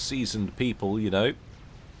more seasoned people, you know.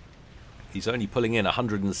 He's only pulling in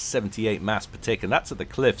 178 mass per tick, and that's at the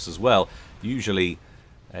cliffs as well. Usually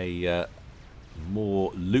a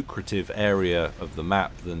more lucrative area of the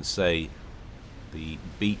map than, say, the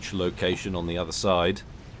beach location on the other side.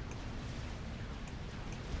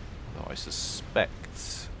 Though I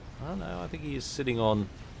suspect... I don't know, I think he is sitting on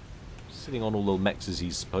all the mechs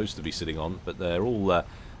he's supposed to be sitting on, but they're all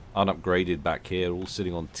unupgraded back here, all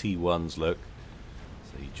sitting on T1s, look.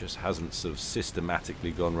 So he just hasn't sort of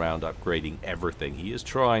systematically gone around upgrading everything. He is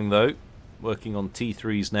trying, though, working on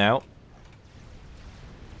T3s now.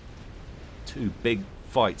 Two big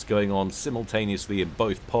fights going on simultaneously in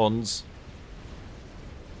both ponds.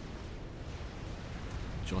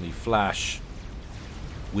 Johnny Flash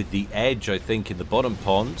with the edge, I think, in the bottom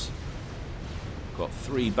pond. Got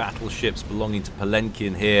 3 battleships belonging to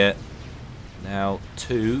Palenkin here. Now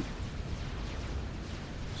 2.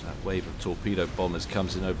 So that wave of torpedo bombers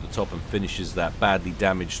comes in over the top and finishes that badly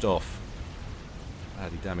damaged off.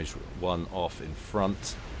 Badly damaged one off in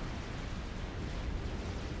front.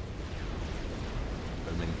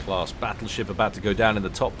 Class battleship about to go down in the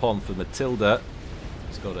top pond for Matilda.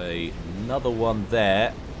 He's got another one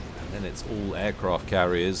there, and then it's all aircraft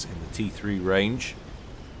carriers in the T3 range.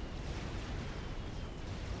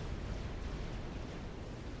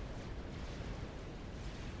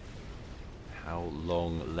 How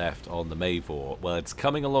long left on the Mavor? Well, it's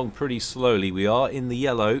coming along pretty slowly. We are in the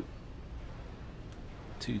yellow.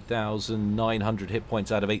 2,900 hit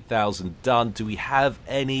points out of 8,000 done. Do we have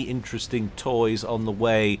any interesting toys on the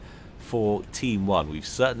way for Team 1? We've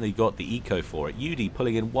certainly got the eco for it. Yudi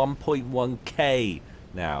pulling in 1.1k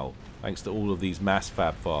now, thanks to all of these mass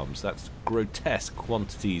fab farms. That's grotesque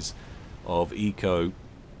quantities of eco.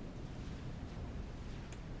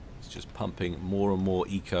 It's just pumping more and more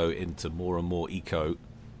eco into more and more eco.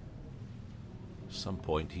 At some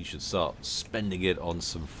point he should start spending it on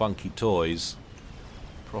some funky toys.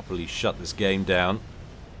 Properly shut this game down.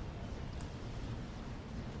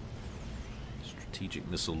 Strategic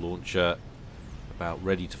missile launcher about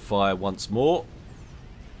ready to fire once more.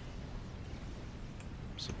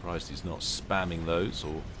 I'm surprised he's not spamming those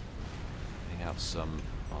or putting out some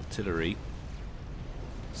artillery.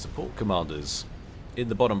 Support commanders in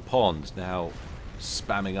the bottom pond now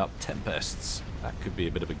spamming up Tempests. That could be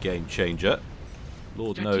a bit of a game changer.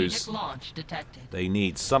 Lord knows they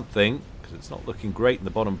need something, because it's not looking great in the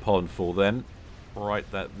bottom pond for them right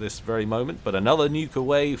at this very moment. But another nuke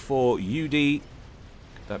away for UD. Could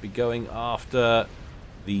that be going after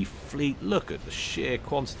the fleet? Look at the sheer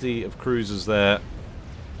quantity of cruisers there.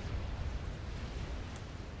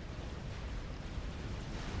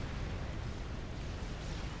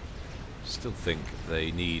 Still think they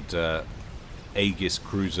need Aegis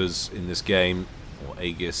cruisers in this game, or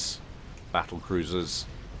Aegis battle cruisers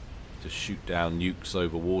to shoot down nukes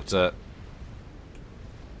over water.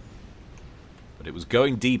 But it was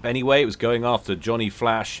going deep anyway. It was going after Johnny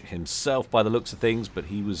Flash himself by the looks of things, but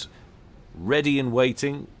he was ready and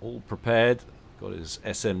waiting, all prepared. Got his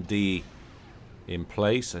SMD in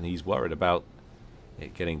place, and he's worried about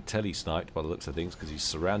it getting tele-sniped by the looks of things, because he's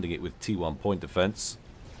surrounding it with T1 point defense.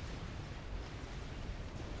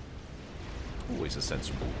 Always a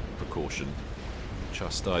sensible precaution.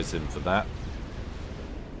 Chastise him for that.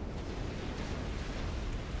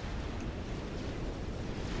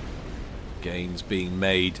 Gains being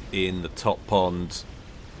made in the top pond.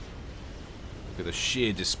 Look at the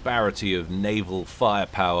sheer disparity of naval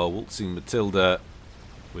firepower. Waltzing Matilda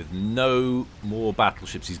with no more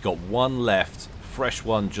battleships. He's got one left. Fresh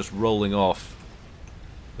one just rolling off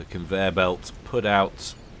the conveyor belt. Put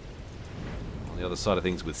out on the other side of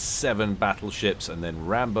things with 7 battleships, and then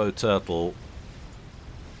Rambo Turtle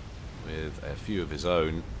with a few of his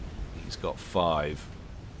own. He's got 5.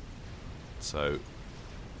 So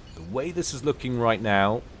the way this is looking right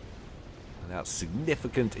now, without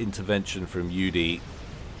significant intervention from UD,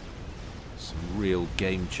 some real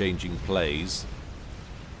game-changing plays,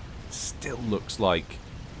 still looks like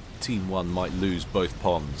Team 1 might lose both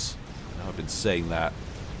ponds. I know I've been saying that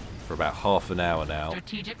for about half an hour now,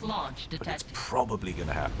 Strategic launch detected. but it's probably going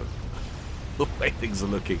to happen. The way things are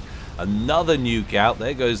looking. Another nuke out.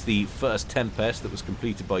 There goes the first Tempest that was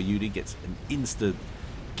completed by UD. Gets an instant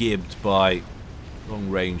gibbed by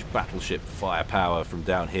Long-range battleship firepower from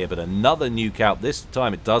down here, but another nuke out. This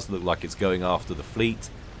time it does look like it's going after the fleet.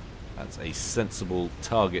 That's a sensible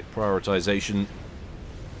target prioritization.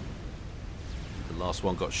 The last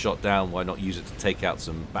one got shot down. Why not use it to take out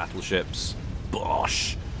some battleships?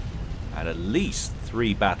 Bosh! And at least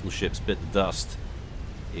 3 battleships bit the dust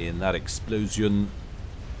in that explosion.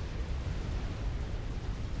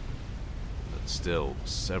 But still,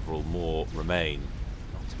 several more remain.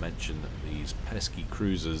 Not to mention these pesky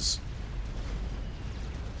cruisers.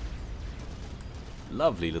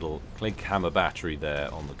 Lovely little Klinkhammer battery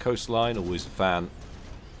there on the coastline. Always a fan.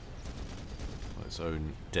 Its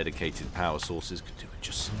own dedicated power sources. Could do with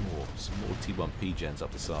just some more T1P gens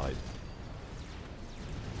up the side.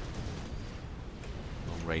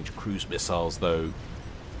 Long-range cruise missiles, though,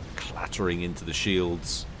 clattering into the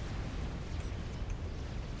shields.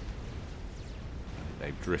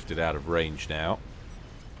 They've drifted out of range now.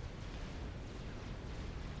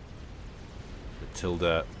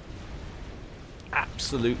 Matilda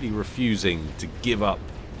absolutely refusing to give up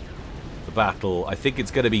the battle. I think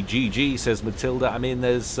it's going to be GG, says Matilda. I mean,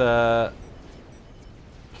 there's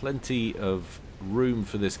plenty of room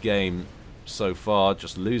for this game so far.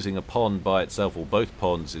 Just losing a pond by itself, or both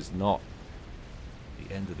ponds, is not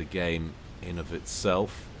the end of the game in of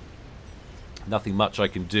itself. Nothing much I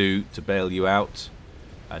can do to bail you out.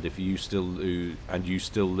 And if you still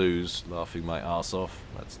lose, laughing my arse off.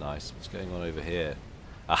 That's nice. What's going on over here?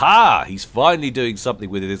 Aha! He's finally doing something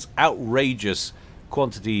with his outrageous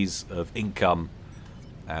quantities of income.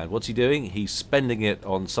 And what's he doing? He's spending it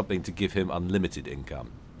on something to give him unlimited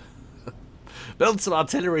income. Build some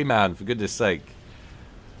artillery, man, for goodness sake.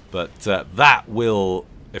 But that will,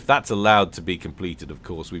 if that's allowed to be completed, of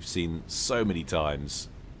course, we've seen so many times.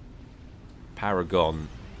 Paragon,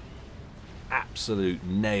 absolute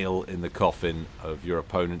nail in the coffin of your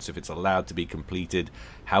opponents if it's allowed to be completed.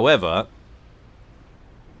 However,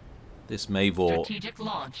 this Mavor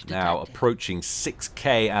now approaching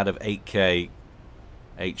 6k out of 8k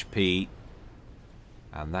HP,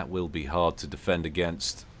 and that will be hard to defend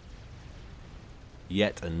against.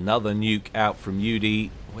 Yet another nuke out from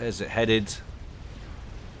UD. Where's it headed?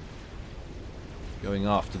 Going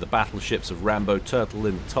after the battleships of Rambo Turtle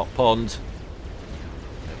in the top pond.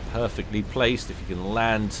 They're perfectly placed. If you can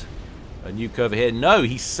land a nuke over here. No,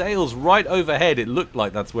 he sails right overhead. It looked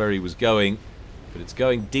like that's where he was going. But it's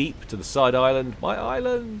going deep to the side island. My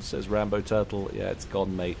island, says Rambo Turtle. Yeah, it's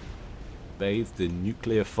gone, mate. Bathed in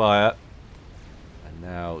nuclear fire. And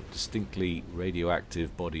now distinctly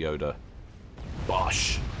radioactive body odor.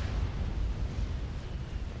 Bosh!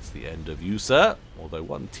 That's the end of you, sir. Although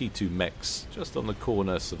one T2 mech's just on the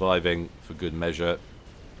corner, surviving for good measure.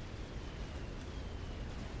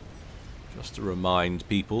 Just to remind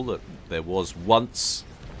people that there was once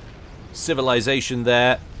civilization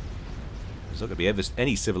there. There's not going to be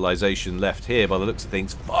any civilization left here by the looks of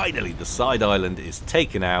things. Finally, the side island is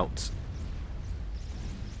taken out.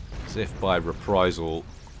 As if by reprisal,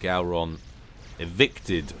 Gowron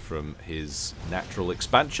evicted from his natural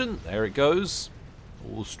expansion. There it goes.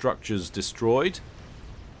 All structures destroyed.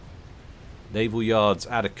 Naval yards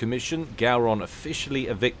out of commission. Gowron officially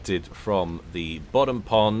evicted from the bottom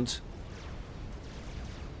pond.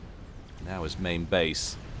 Now his main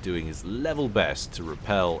base doing his level best to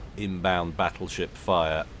repel inbound battleship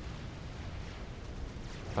fire.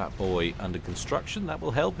 Fat Boy under construction. That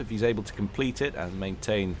will help if he's able to complete it and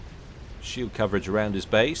maintain shield coverage around his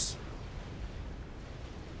base.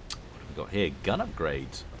 What have we got here? Gun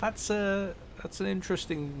upgrades. That's an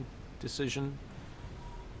interesting decision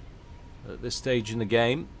at this stage in the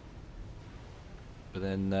game. But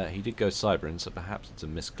then he did go Cybran, so perhaps it's a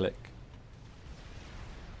misclick.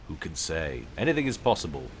 Who can say? Anything is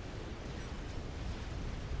possible.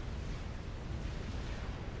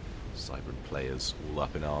 Cybran players all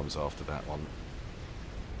up in arms after that one.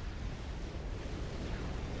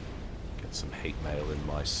 Get some hate mail in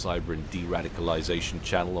my Cybran de-radicalization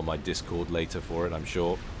channel on my Discord later for it, I'm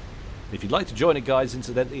sure. If you'd like to join it, guys,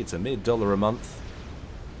 incidentally, it's a mere $1 a month.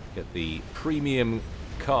 Get the premium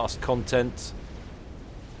cast content.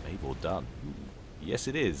 Mavor done. Ooh. Yes,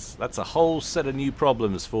 it is. That's a whole set of new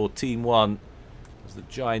problems for Team 1 as the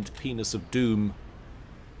giant penis of doom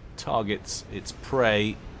targets its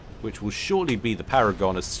prey, which will surely be the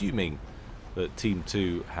Paragon, assuming that Team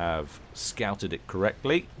 2 have scouted it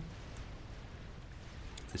correctly.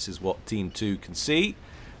 This is what Team 2 can see,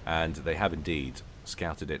 and they have indeed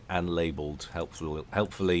scouted it and labelled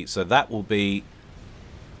helpfully. So that will be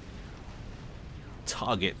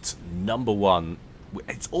target number 1.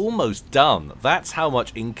 It's almost done. That's how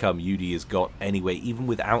much income UD has got anyway, even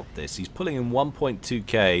without this. He's pulling in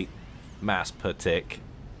 1.2k mass per tick.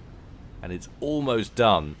 And it's almost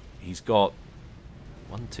done. He's got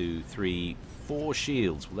 1, 2, 3, 4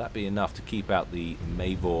 shields. Will that be enough to keep out the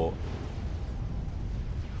Mavor?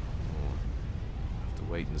 Have to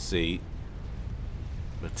wait and see.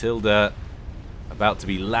 Matilda about to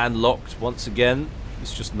be landlocked once again.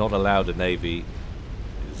 He's just not allowed a navy.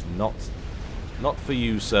 It is not for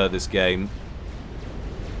you, sir, this game.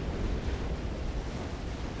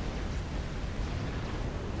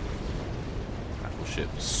 Battleship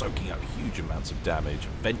soaking up huge amounts of damage.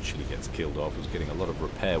 Eventually gets killed off. Was getting a lot of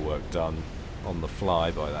repair work done on the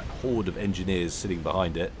fly by that horde of engineers sitting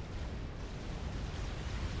behind it.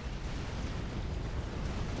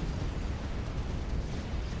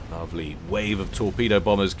 Lovely wave of torpedo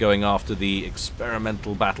bombers going after the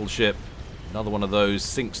experimental battleship. Another one of those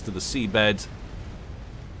sinks to the seabed.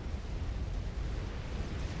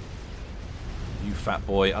 New Fat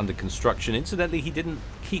Boy under construction. Incidentally, he didn't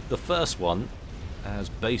keep the first one as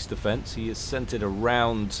base defense. He has sent it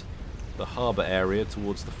around the harbour area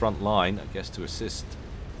towards the front line, I guess to assist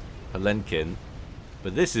Palenkin.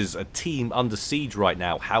 But this is a team under siege right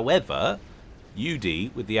now. However,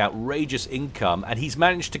 UD with the outrageous income, and he's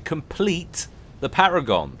managed to complete the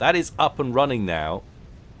Paragon. That is up and running now.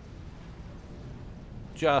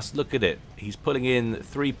 Just look at it. He's pulling in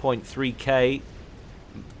 3.3k,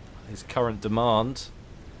 his current demand.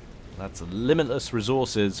 That's limitless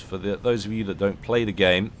resources for those of you that don't play the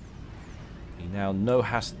game. He now no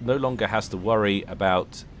longer has to worry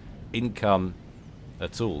about income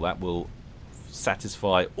at all. That will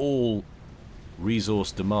satisfy all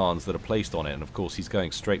resource demands that are placed on it. And of course he's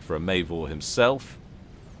going straight for a Mavor himself.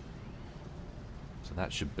 So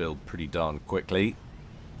that should build pretty darn quickly.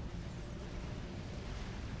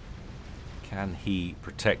 Can he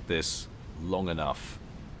protect this long enough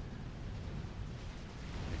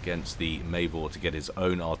against the Mavor to get his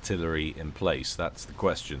own artillery in place? That's the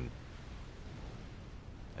question.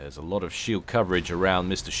 There's a lot of shield coverage around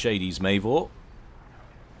Mr. Shady's Mavor.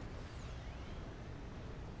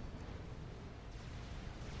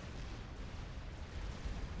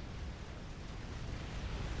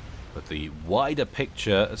 But the wider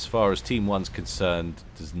picture, as far as Team 1's concerned,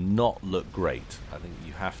 does not look great. I think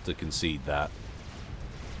you have to concede that.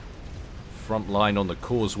 Front line on the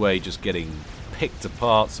causeway just getting picked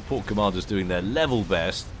apart. Support commanders doing their level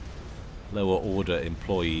best. Lower order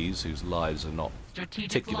employees whose lives are not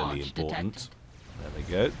particularly important. There we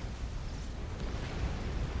go.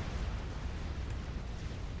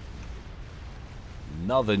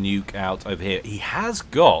 Another nuke out over here. He has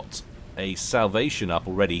got a salvation up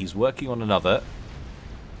already. He's working on another.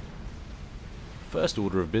 First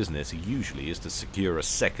order of business usually is to secure a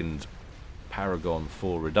second Paragon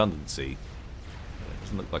for redundancy. It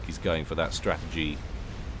doesn't look like he's going for that strategy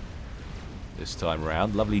this time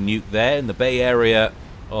around. Lovely nuke there in the bay area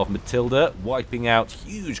of Matilda, wiping out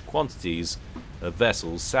huge quantities of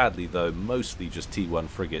vessels. Sadly though, mostly just T1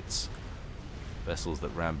 frigates. Vessels that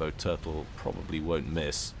Rambo Turtle probably won't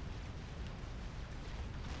miss.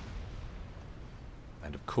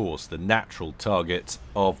 And of course, the natural target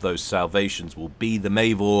of those salvations will be the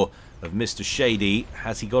Mavor of Mr. Shady.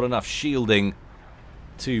 Has he got enough shielding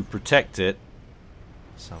to protect it?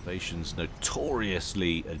 Salvation's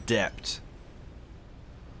notoriously adept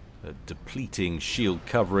at depleting shield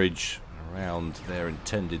coverage around their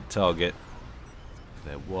intended target.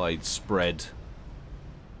 They're widespread.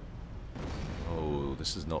 Oh,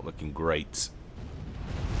 this is not looking great.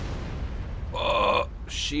 Oh,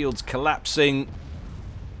 shields collapsing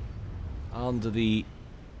under the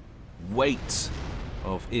weight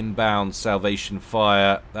of inbound salvation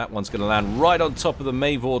fire. That one's going to land right on top of the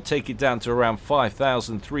Mavor, take it down to around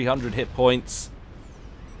 5,300 hit points.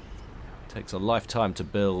 Takes a lifetime to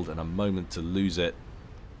build and a moment to lose it.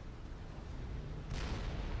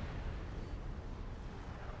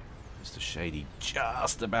 Mr. Shady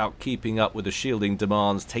just about keeping up with the shielding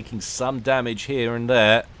demands, taking some damage here and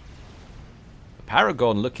there. The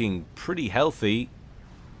Paragon looking pretty healthy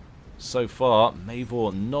so far.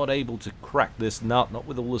 Mavor not able to crack this nut, not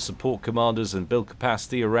with all the support commanders and build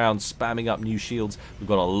capacity around, spamming up new shields. We've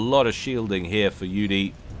got a lot of shielding here for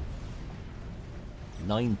UD.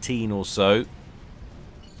 19 or so.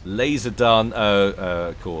 Laser done.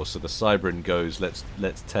 Of course. So the Cybrin goes. Let's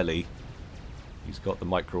telly. He's got the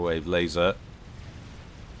microwave laser.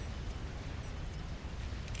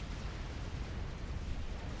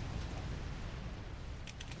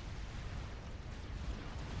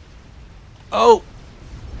 Oh!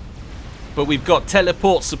 But we've got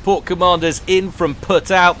teleport support commanders in from put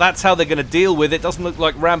out. That's how they're going to deal with it. Doesn't look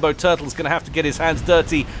like Rambo Turtle's going to have to get his hands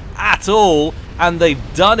dirty at all. And they've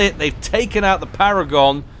done it. They've taken out the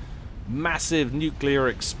Paragon. massive nuclear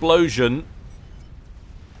explosion.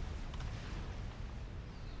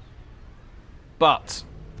 But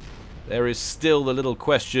there is still the little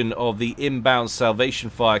question of the inbound salvation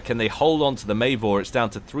fire. Can they hold on to the Mavor? It's down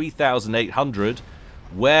to 3,800.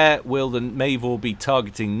 Where will the Mavor be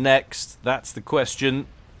targeting next? That's the question.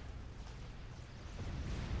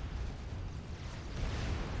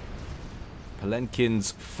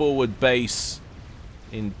 Palenkin's forward base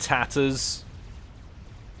in tatters.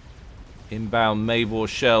 Inbound Mavor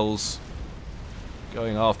shells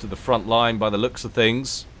going after the front line by the looks of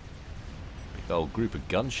things. Big old group of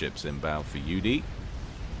gunships inbound for UD.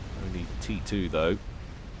 Only T2 though.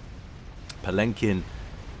 Palenkin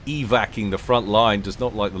evacing the front line, does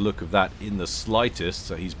not like the look of that in the slightest,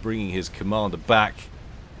 so he's bringing his commander back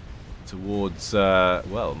towards,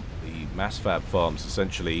 well, the mass fab farms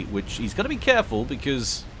essentially, which he's got to be careful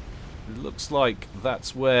because it looks like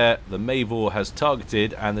that's where the Mavor has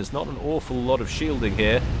targeted, and there's not an awful lot of shielding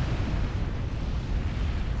here.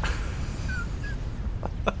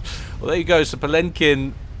 Well, there you go. So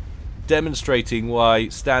Palenkin demonstrating why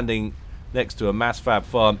standing next to a mass fab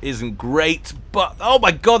farm isn't great, but oh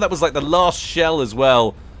my god, that was like the last shell as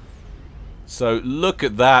well. So look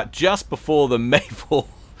at that. Just before the Mavor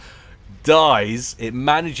dies, it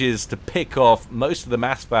manages to pick off most of the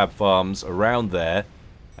mass fab farms around there.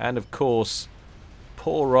 And of course,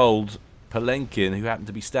 poor old Palenkin, who happened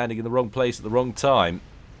to be standing in the wrong place at the wrong time.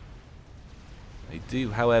 They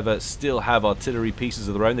do, however, still have artillery pieces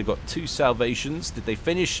of their own. They've got 2 salvations. Did they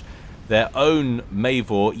finish their own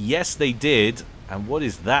Mavor? Yes, they did. And what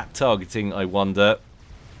is that targeting, I wonder?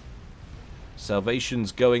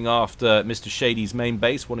 Salvation's going after Mr. Shady's main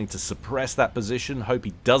base, wanting to suppress that position. Hope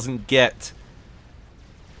he doesn't get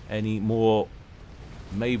any more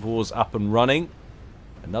Mavors up and running.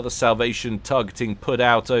 Another salvation targeting put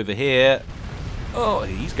out over here. Oh,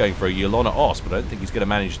 he's going for a Yolana Os, but I don't think he's going to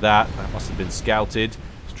manage that. That must have been scouted.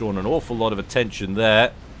 It's drawn an awful lot of attention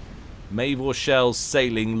there. Mavor shells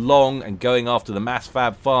sailing long and going after the mass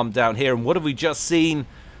fab farm down here. And what have we just seen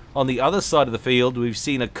on the other side of the field? We've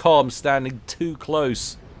seen a comm standing too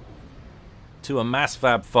close to a mass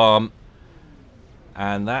fab farm.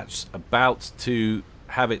 And that's about to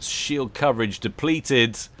have its shield coverage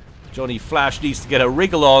depleted. Johnny Flash needs to get a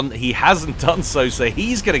wriggle on. He hasn't done so, so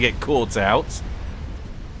he's going to get caught out.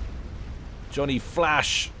 Johnny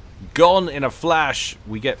Flash gone in a flash.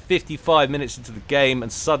 We get 55 minutes into the game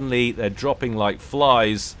and suddenly they're dropping like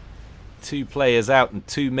flies. 2 players out in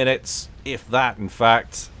 2 minutes, if that in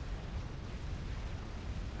fact.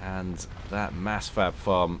 And that mass fab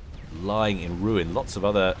farm lying in ruin. Lots of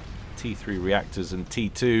other T3 reactors and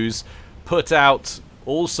T2s put out,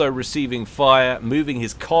 also receiving fire, moving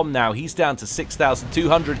his comm now. He's down to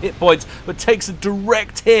 6,200 hit points, but takes a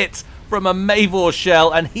direct hit from a Mavor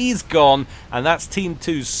shell, and he's gone. And that's Team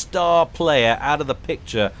 2's star player out of the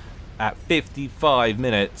picture at 55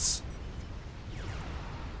 minutes.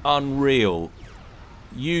 Unreal.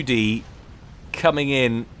 UD coming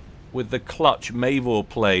in with the clutch Mavor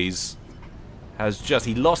plays.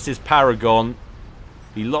 He lost his Paragon,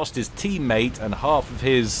 he lost his teammate and half of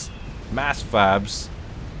his mass fabs,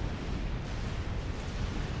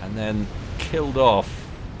 and then killed off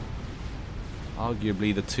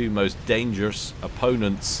arguably the 2 most dangerous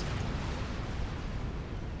opponents.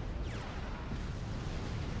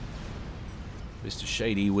 Mr.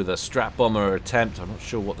 Shady with a strap bomber attempt. I'm not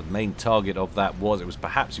sure what the main target of that was. It was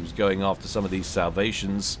perhaps he was going after some of these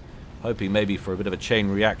salvations, hoping maybe for a bit of a chain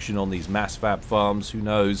reaction on these mass fab farms. Who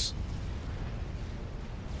knows?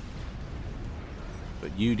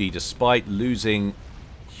 But UD, despite losing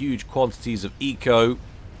huge quantities of eco,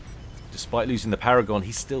 despite losing the Paragon,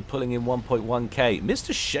 he's still pulling in 1.1k.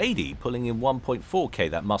 Mr. Shady pulling in 1.4k.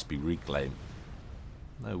 That must be reclaim.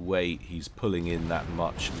 No way he's pulling in that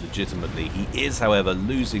much legitimately. He is, however,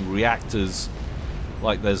 losing reactors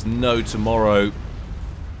like there's no tomorrow.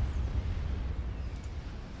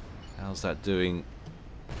 How's that doing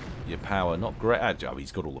your power? Not great. Oh,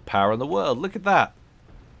 he's got all the power in the world. Look at that.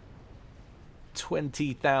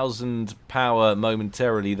 20,000 power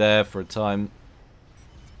momentarily there for a time.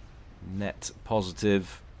 Net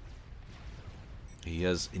positive. He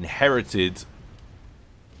has inherited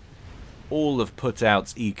all of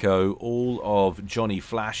Putout's eco, all of Johnny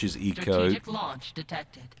Flash's eco. Strategic launch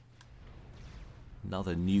detected.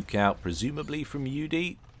 Another nuke out, presumably from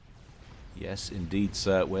UD. Yes, indeed,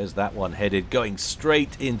 sir. Where's that one headed? Going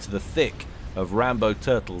straight into the thick of Rambo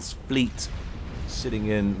Turtle's fleet, sitting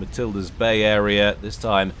in Matilda's Bay area. This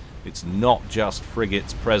time, it's not just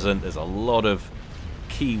frigates present. There's a lot of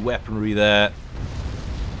key weaponry there.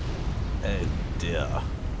 Oh dear.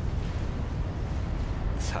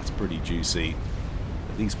 That's pretty juicy.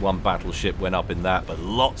 At least one battleship went up in that, but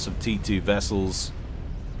lots of T2 vessels.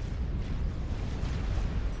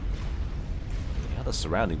 The other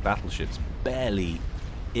surrounding battleships barely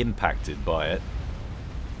impacted by it.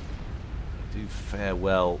 They do fare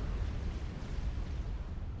well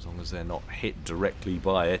as long as they're not hit directly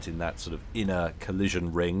by it in that sort of inner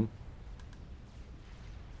collision ring.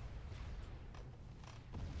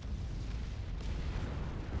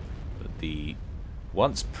 But the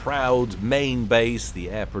once proud main base, the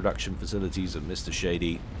air production facilities of Mr.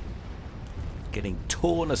 Shady, getting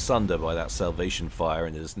torn asunder by that salvation fire,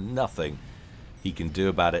 and there's nothing he can do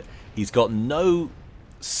about it. He's got no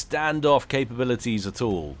standoff capabilities at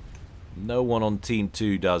all. No one on Team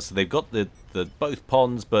 2 does. They've got the both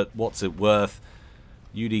ponds, but what's it worth?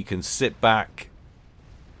 Yudi can sit back.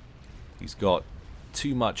 He's got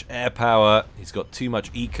too much air power, he's got too much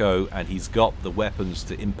eco, and he's got the weapons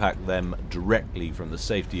to impact them directly from the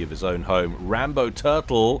safety of his own home. Rambo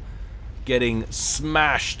Turtle getting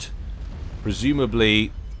smashed,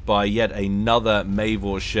 presumably by yet another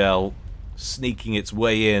Mavor shell, sneaking its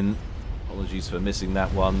way in. Apologies for missing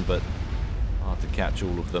that one, but hard to catch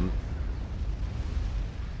all of them.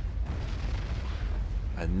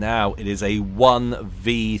 And now it is a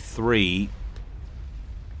 1v3.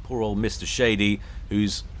 Poor old Mr. Shady,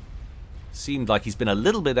 who's seemed like he's been a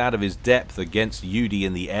little bit out of his depth against Yudi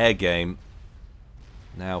in the air game.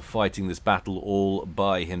 Now fighting this battle all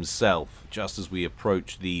by himself, just as we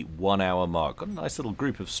approach the 1 hour mark. Got a nice little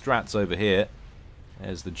group of strats over here.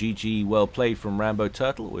 There's the GG, well played from Rambo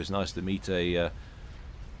Turtle. Always nice to meet a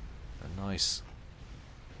nice,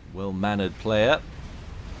 well-mannered player.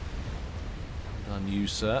 Done you,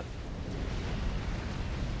 sir.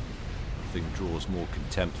 Nothing draws more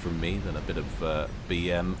contempt from me than a bit of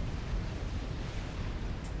BM.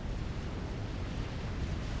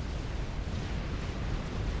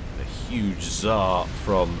 A huge Tsar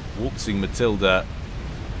from Waltzing Matilda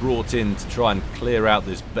brought in to try and clear out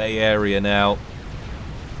this bay area now.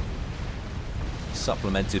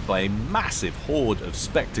 Supplemented by a massive horde of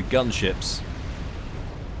Spectre gunships.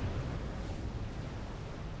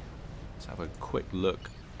 Let's have a quick look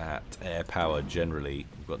at air power generally.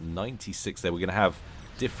 We've got 96 there. We're going to have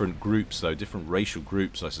different groups, though, different racial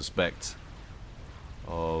groups, I suspect,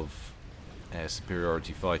 of air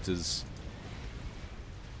superiority fighters.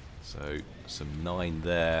 So some 9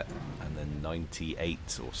 there, and then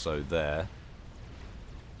 98 or so there,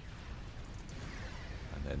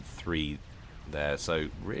 and then 3 there. So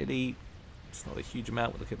really, it's not a huge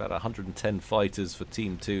amount. We're looking at about 110 fighters for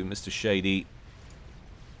Team 2. Mr. Shady.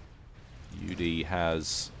 Yudi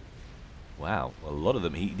has, wow, a lot of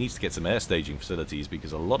them. He needs to get some air staging facilities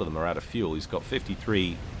because a lot of them are out of fuel. He's got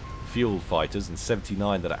 53 fuel fighters and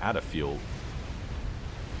 79 that are out of fuel.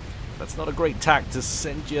 That's not a great tack to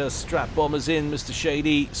send your strat bombers in, Mr.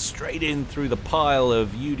 Shady. Straight in through the pile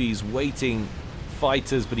of Yudi's waiting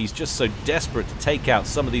fighters, but he's just so desperate to take out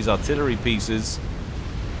some of these artillery pieces.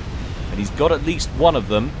 And he's got at least one of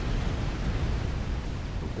them.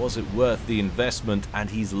 Was it worth the investment? And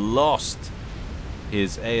he's lost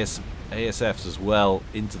his ASFs as well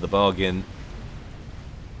into the bargain.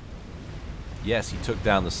 Yes, he took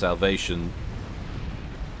down the Salvation.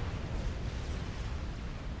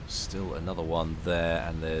 Still another one there,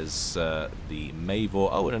 and there's the Mavor.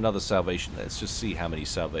 Oh, and another Salvation. Let's just see how many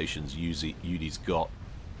Salvations Yudi's got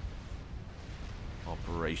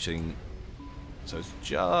operating. So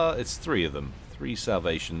it's 3 of them. 3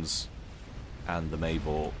 Salvations and the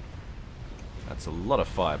Mavor. That's a lot of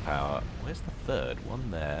firepower. Where's the third?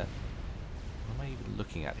 One there. What am I even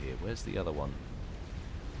looking at here? Where's the other one?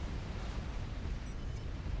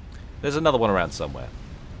 There's another one around somewhere.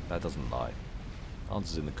 That doesn't lie.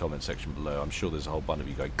 Answers in the comment section below. I'm sure there's a whole bunch of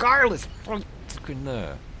you going, Kyle is frickin'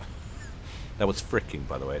 there. That was fricking,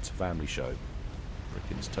 by the way. It's a family show.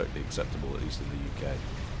 Fricking's totally acceptable, at least in the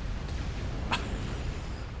UK.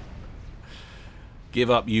 Give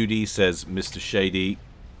up, Yudi, says Mr. Shady.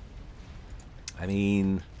 I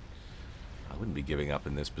mean, I wouldn't be giving up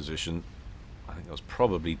in this position. I think that was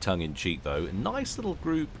probably tongue-in-cheek, though. A nice little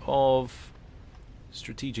group of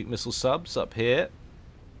strategic missile subs up here.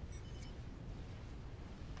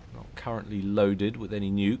 Not currently loaded with any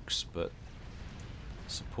nukes, but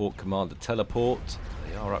support commander teleport.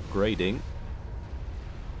 They are upgrading.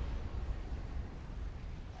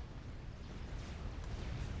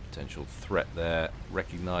 Potential threat there,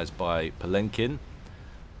 recognized by Palenkin.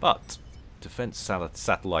 But defense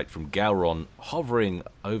satellite from Gowron hovering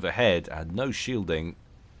overhead and no shielding.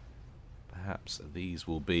 Perhaps these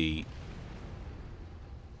will be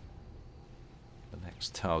the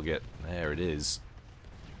next target. There it is.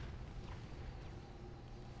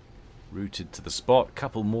 Rooted to the spot.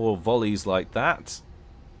 Couple more volleys like that.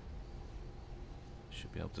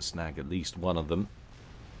 Should be able to snag at least one of them.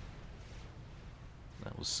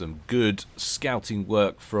 That was some good scouting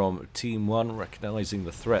work from Team 1, recognising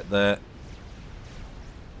the threat there.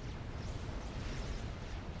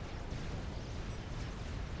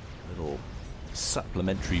 Little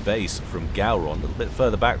supplementary base from Gowron. A little bit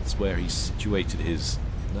further back, that's where he situated his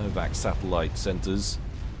Novak satellite centres.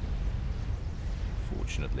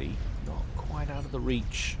 Fortunately, not quite out of the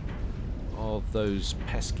reach of those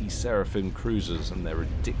pesky Seraphim cruisers and their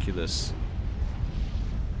ridiculous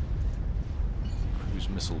cruise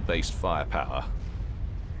missile-based firepower.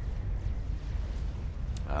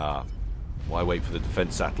 Why wait for the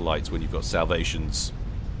defense satellites when you've got salvations?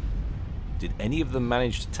 Did any of them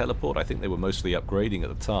manage to teleport? I think they were mostly upgrading at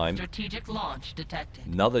the time. Strategic launch detected.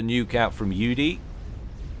 Another nuke out from Udi.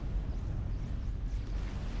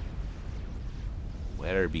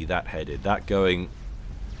 Where be that headed? That's going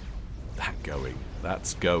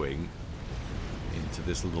into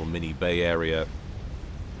this little mini bay area. And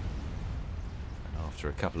after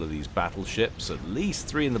a couple of these battleships, at least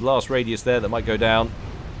 3 in the blast radius there that might go down.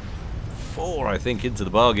 4, I think, into the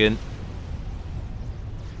bargain.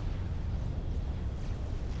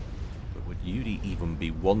 But would Udi even be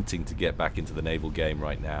wanting to get back into the naval game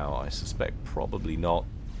right now? I suspect probably not.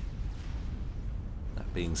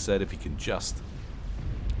 That being said, if he can just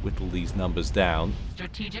whittle these numbers down.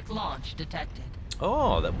 Strategic launch detected.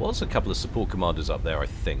 Oh, there was a couple of support commanders up there, I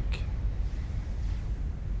think.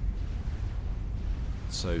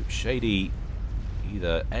 So Shady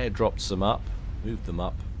either airdropped some up, moved them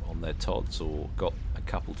up on their TODs, or got a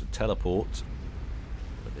couple to teleport.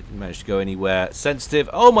 But they didn't manage to go anywhere. Sensitive.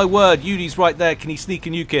 Oh my word, Udi's right there. Can he sneak a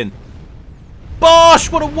nuke in?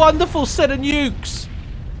 Bosh! What a wonderful set of nukes!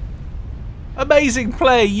 Amazing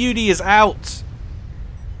play. Udi is out.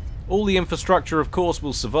 All the infrastructure, of course,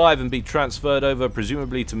 will survive and be transferred over,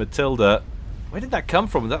 presumably to Matilda. Where did that come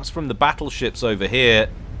from? That's from the battleships over here.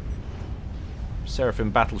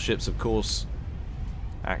 Seraphim battleships, of course,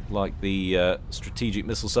 act like the strategic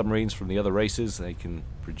missile submarines from the other races. They can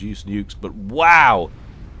produce nukes, but wow!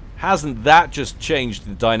 Hasn't that just changed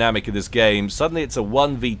the dynamic of this game? Suddenly it's a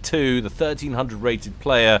 1v2, the 1300 rated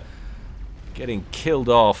player getting killed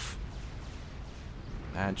off.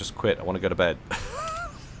 And just quit, I want to go to bed.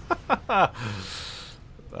 That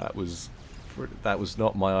was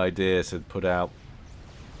not my idea to put out.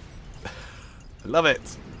 I love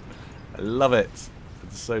it. I love it.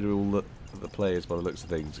 And so do all the players by the looks of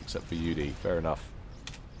things, except for Udi. Fair enough.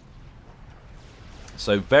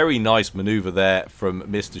 So very nice maneuver there from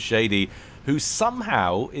Mr. Shady, who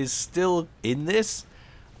somehow is still in this.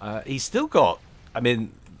 He's still got, I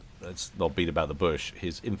mean, let's not beat about the bush.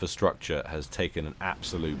 His infrastructure has taken an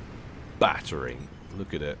absolute battering.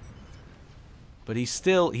 Look at it. But he's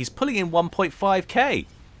pulling in 1.5k.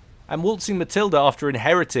 And Waltzing Matilda, after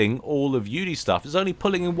inheriting all of Udi stuff, is only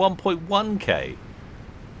pulling in 1.1k.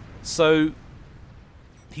 So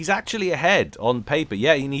he's actually ahead on paper.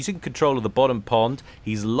 Yeah, and he's in control of the bottom pond.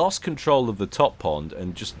 He's lost control of the top pond.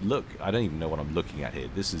 And just look, I don't even know what I'm looking at here.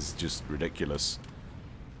 This is just ridiculous.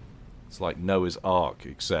 It's like Noah's Ark,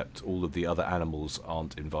 except all of the other animals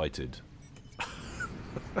aren't invited.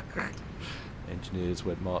 Engineers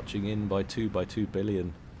went marching in by 2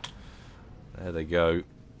 billion. There they go.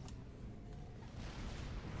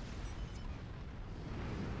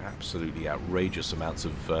 Absolutely outrageous amounts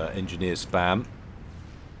of engineer spam.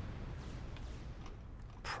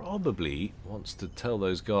 Probably wants to tell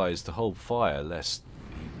those guys to hold fire lest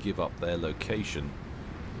he give up their location,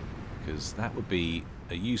 because that would be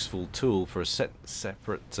a useful tool for a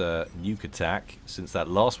separate nuke attack, since that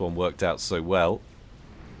last one worked out so well.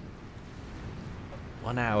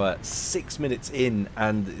 1 hour, 6 minutes in,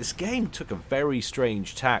 and this game took a very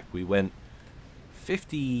strange tack. We went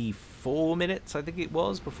 54 minutes, I think it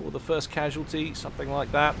was, before the first casualty, something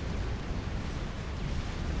like that.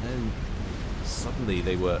 And then suddenly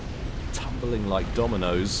they were tumbling like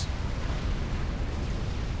dominoes.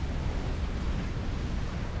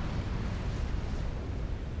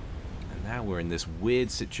 And now we're in this weird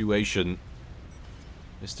situation.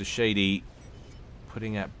 Mr. Shady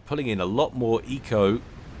pulling in a lot more eco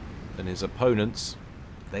than his opponents.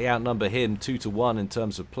 They outnumber him 2-1 in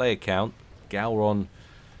terms of player count. Gowron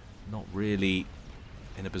not really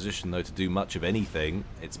in a position though to do much of anything.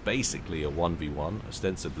 It's basically a 1v1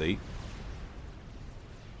 ostensibly.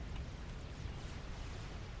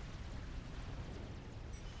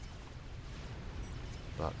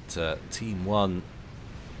 But Team 1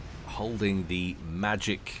 holding the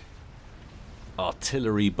magic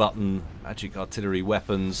artillery button, magic artillery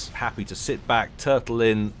weapons, happy to sit back, turtle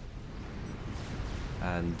in,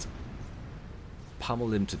 and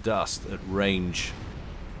pummel him to dust at range.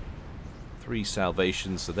 3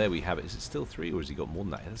 salvations, so there we have it. Is it still 3, or has he got more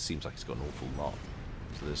than that? It seems like he's got an awful lot.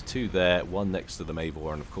 So there's 2 there, 1 next to the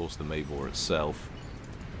Mavor, and of course the Mavor itself.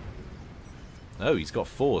 Oh, he's got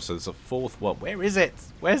 4, so there's a 4th one. Where is it?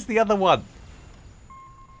 Where's the other one?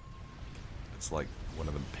 It's like one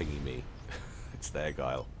of them pinging me. It's there,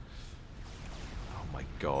 Guile. Oh my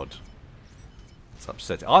god. It's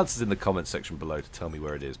upsetting. Answers in the comment section below to tell me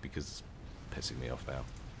where it is, because it's pissing me off now.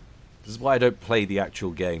 This is why I don't play the actual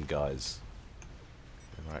game, guys.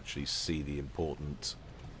 I don't actually see the important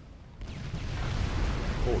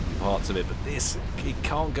parts of it, but this, it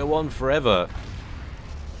can't go on forever.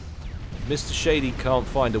 Mr. Shady can't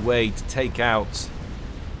find a way to take out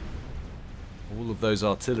all of those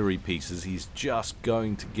artillery pieces. He's just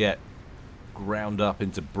going to get ground up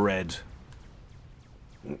into bread.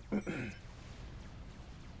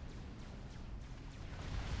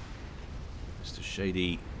 Mr.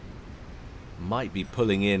 Shady might be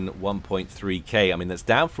pulling in 1.3k. I mean, that's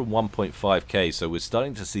down from 1.5k, so we're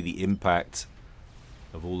starting to see the impact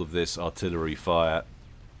of all of this artillery fire.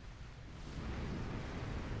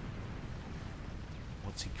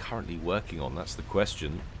 What's he currently working on? That's the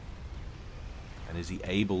question. And is he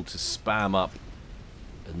able to spam up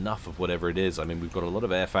enough of whatever it is? I mean, we've got a lot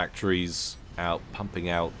of air factories out pumping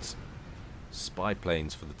out spy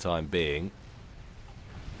planes for the time being.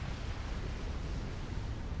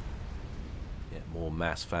 More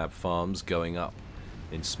mass fab farms going up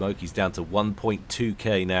in smoke. He's down to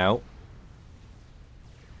 1.2k now.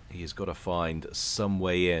 He has got to find some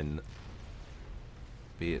way in.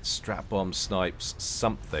 Be it strap bomb, snipes,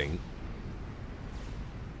 something.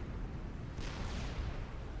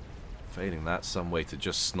 Failing that, some way to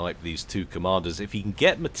just snipe these 2 commanders. If he can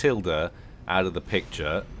get Matilda out of the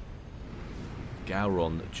picture,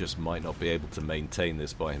 Gowron just might not be able to maintain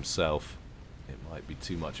this by himself. It might be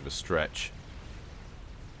too much of a stretch.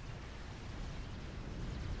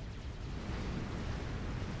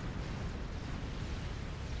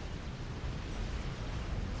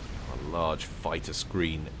 Large fighter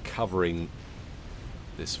screen covering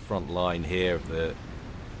this front line here of the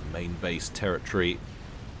main base territory,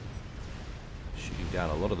 shooting down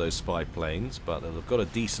a lot of those spy planes, but they've got a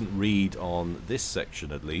decent read on this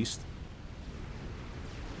section at least.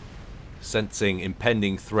 Sensing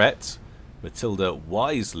impending threat, Matilda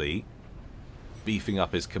wisely beefing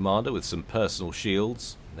up his commander with some personal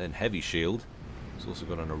shields, and then heavy shield. He's also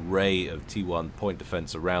got an array of T1 point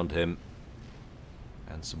defense around him.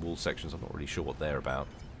 And some wall sections, I'm not really sure what they're about.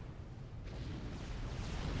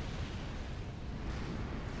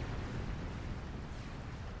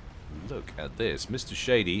 Look at this. Mr.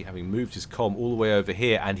 Shady having moved his comm all the way over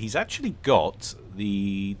here, and he's actually got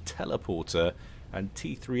the teleporter and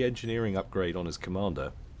T3 engineering upgrade on his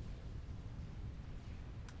commander.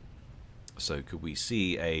 So could we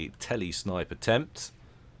see a tele-snipe attempt?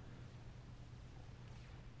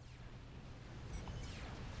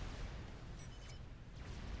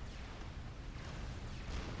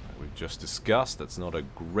 We've just discussed, that's not a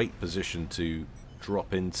great position to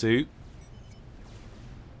drop into.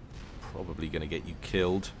 Probably going to get you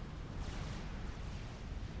killed.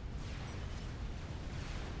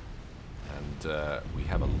 And we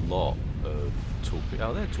have a lot of torpedo.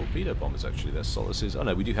 Oh, they're torpedo bombers actually. They're solaces. Oh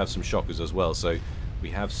no, we do have some shockers as well. So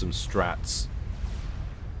we have some strats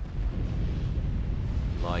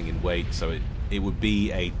lying in wait. So it would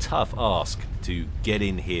be a tough ask to get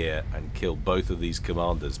in here and kill both of these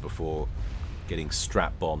commanders before getting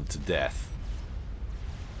strap bombed to death.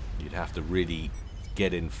 You'd have to really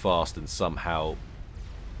get in fast and somehow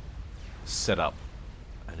set up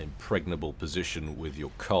an impregnable position with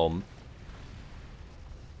your comm.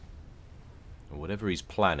 And whatever he's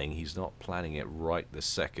planning, he's not planning it right this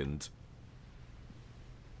second.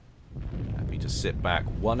 Happy to sit back.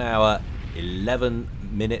 1 hour, 11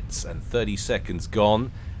 minutes and 30 seconds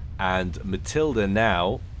gone. And Matilda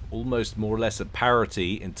now almost more or less at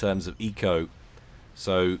parity in terms of eco.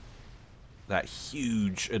 So that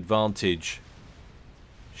huge advantage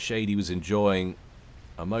Shady was enjoying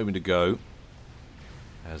a moment ago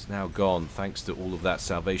has now gone thanks to all of that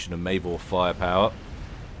Salvation and Mavor firepower.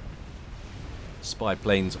 Spy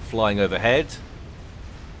planes flying overhead.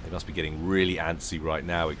 They must be getting really antsy right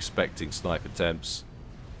now, expecting snipe attempts.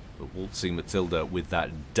 But waltzing Matilda with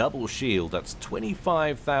that double shield, that's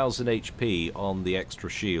 25,000 HP on the extra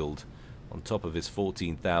shield, on top of his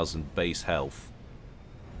 14,000 base health.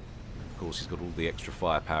 Of course, he's got all the extra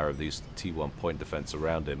firepower of these T1 point defense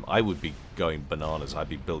around him. I would be going bananas. I'd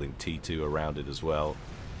be building T2 around it as well,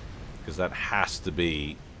 because that has to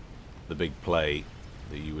be the big play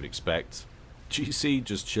that you would expect. GC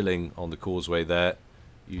just chilling on the causeway there.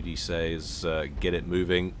 UD says, get it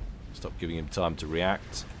moving. Stop giving him time to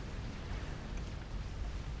react.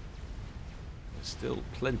 There's still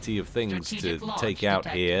plenty of things to take out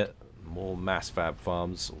here. More mass fab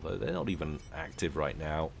farms, although they're not even active right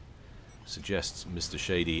now. Suggests Mr.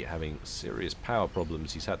 Shady having serious power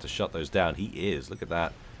problems. He's had to shut those down. He is. Look at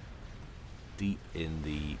that. Deep in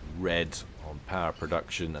the red on power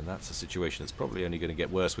production, and that's a situation that's probably only going to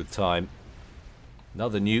get worse with time.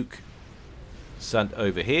 Another nuke sent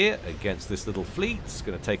over here against this little fleet. It's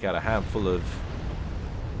going to take out a handful of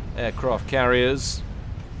aircraft carriers.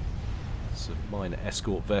 Some minor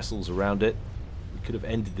escort vessels around it. We could have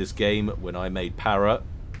ended this game when I made para.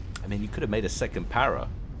 I mean, you could have made a second para.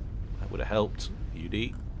 That would have helped,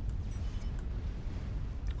 UD.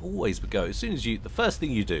 Always go. As soon as the first thing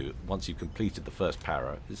you do once you've completed the first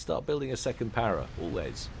para is start building a second para.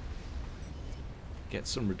 Always. Get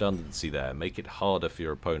some redundancy there. Make it harder for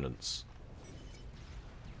your opponents.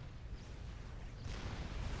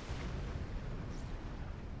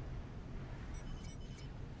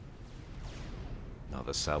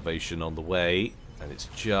 Another salvation on the way, and it's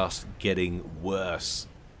just getting worse.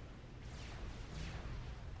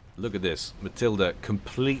 Look at this. Matilda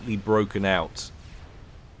completely broken out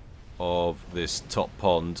of this top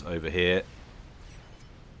pond over here.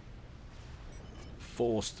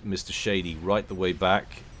 Forced Mr. Shady right the way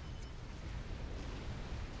back.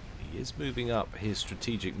 He is moving up his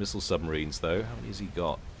strategic missile submarines, though. How many has he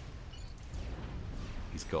got?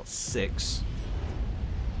 He's got 6.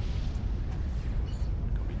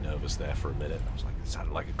 Got me nervous there for a minute. I was like, it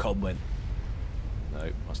sounded like a comm win.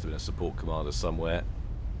 No, must have been a support commander somewhere.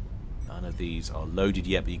 None of these are loaded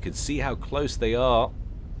yet, but you can see how close they are.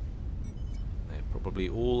 They're probably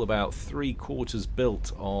all about 3/4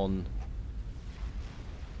 built on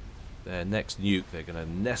their next nuke. They're going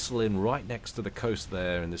to nestle in right next to the coast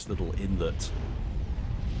there in this little inlet.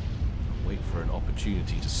 Wait for an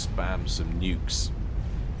opportunity to spam some nukes.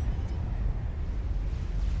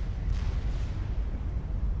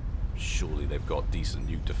 Surely they've got decent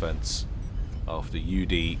nuke defense after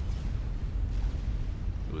UD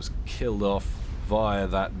was killed off via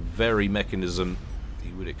that very mechanism.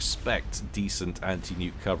 You would expect decent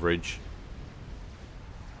anti-nuke coverage.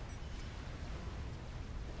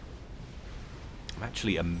 I'm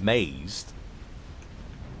actually amazed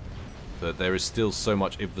that there is still so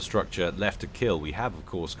much infrastructure left to kill. We have, of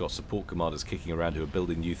course, got support commanders kicking around who are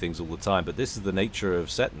building new things all the time, but this is the nature of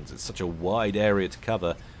Setons. It's such a wide area to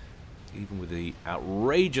cover, even with the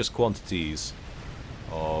outrageous quantities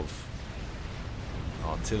of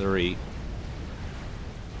artillery,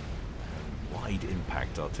 wide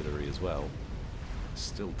impact artillery as well.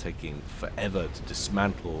 Still taking forever to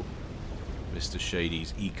dismantle Mr.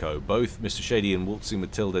 Shady's eco. Both Mr. Shady and Waltzing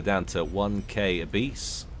Matilda down to 1k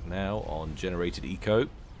apiece now on generated eco.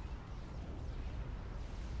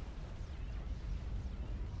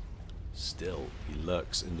 Still, he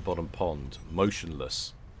lurks in the bottom pond,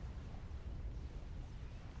 motionless.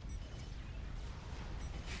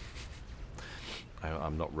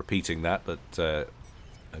 I'm not repeating that, but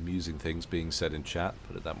amusing things being said in chat,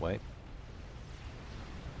 put it that way.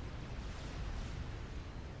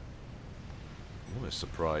 I'm almost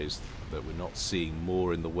surprised that we're not seeing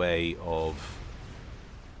more in the way of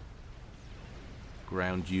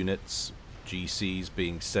ground units, GCs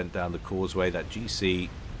being sent down the causeway. That GC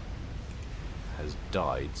has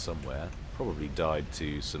died somewhere, probably died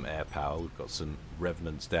to some air power. We've got some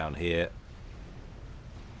revenants down here.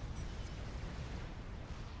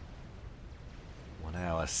 1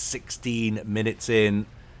 hour, 16 minutes in.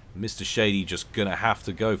 Mr. Shady just gonna have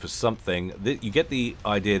to go for something. You get the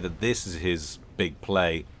idea that this is his big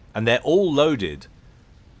play, and they're all loaded.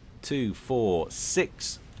 2, 4,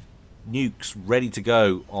 6 nukes ready to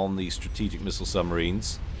go on the strategic missile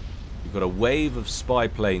submarines. You've got a wave of spy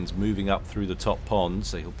planes moving up through the top pond,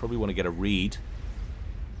 so he'll probably want to get a read.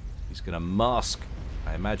 He's going to mask,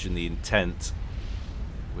 I imagine, the intent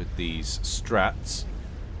with these strats.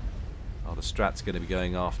 Are the strats going to be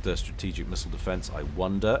going after strategic missile defense? I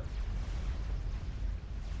wonder.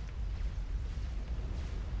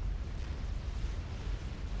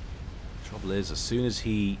 Trouble is, as soon as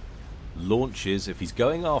he launches, if he's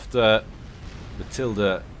going after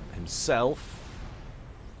Matilda himself,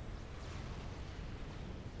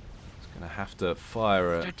 he's going to have to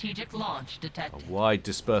fire a Strategic launch detected. wide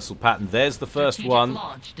dispersal pattern. There's the first Strategic one,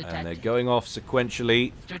 launch and detected. they're going off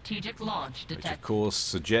sequentially, Strategic launch which detected. of course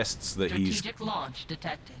suggests that he's Strategic launch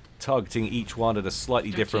detected. targeting each one at a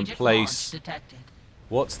slightly different Strategic place. launch detected.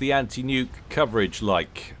 What's the anti-nuke coverage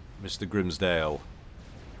like, Mr. Grimsdale?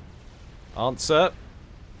 Answer.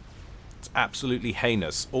 It's absolutely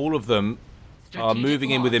heinous. All of them are Strategic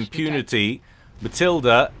moving in with launch impunity.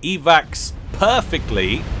 Matilda evacs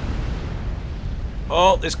perfectly.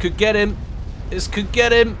 Oh, this could get him. This could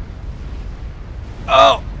get him.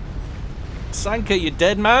 Oh! Sanka, you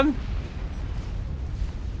dead, man?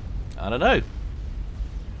 I don't know.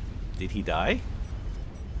 Did he die?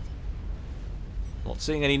 Not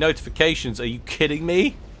seeing any notifications. Are you kidding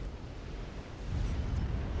me?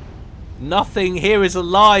 Nothing here is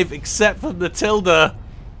alive except for Matilda.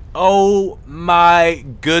 Oh my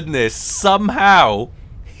goodness. Somehow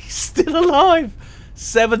he's still alive.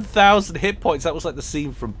 7,000 hit points. That was like the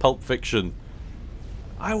scene from Pulp Fiction.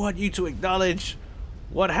 I want you to acknowledge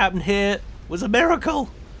what happened here was a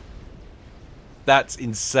miracle. That's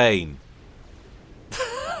insane.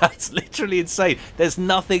 That's literally insane. There's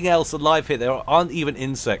nothing else alive here. There aren't even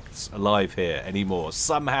insects alive here anymore.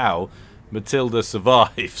 Somehow Matilda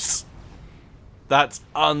survives. That's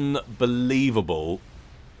unbelievable.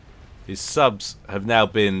 His subs have now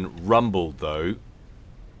been rumbled, though.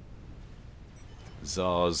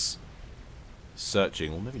 Tsar's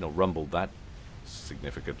searching. Well, maybe not rumbled that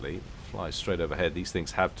significantly. Flies straight overhead. These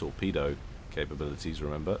things have torpedo capabilities,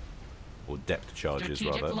 remember? Or depth charges,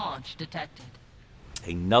 Strategic rather. launch detected.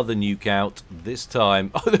 Another nuke out. This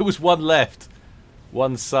time... Oh, there was one left.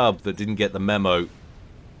 One sub that didn't get the memo.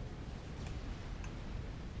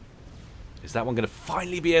 Is that one going to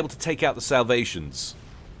finally be able to take out the Salvations?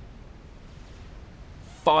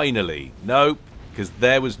 Finally. Nope. Because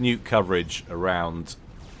there was nuke coverage around...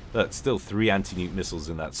 Look, still 3 anti-nuke missiles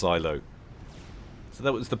in that silo. So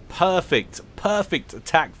that was the perfect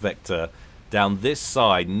attack vector down this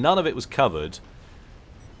side. None of it was covered.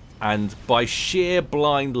 And by sheer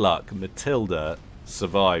blind luck, Matilda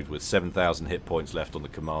survived with 7,000 hit points left on the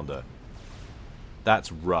commander.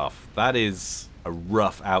 That's rough. That is a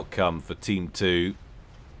rough outcome for Team 2.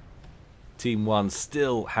 Team 1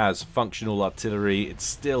 still has functional artillery. It's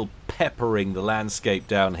still peppering the landscape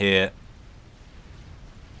down here.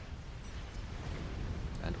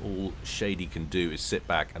 And all Shady can do is sit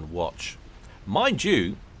back and watch. Mind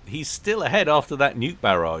you, he's still ahead after that nuke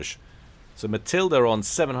barrage. So Matilda on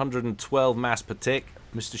 712 mass per tick.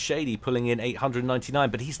 Mr. Shady pulling in 899,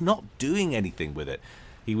 but he's not doing anything with it.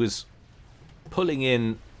 He was pulling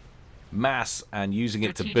in mass and using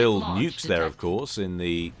it to build nukes there, of course, in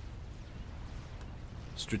the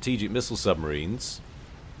strategic missile submarines.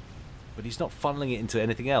 But he's not funneling it into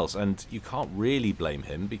anything else, and you can't really blame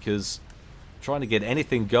him, because trying to get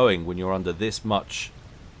anything going when you're under this much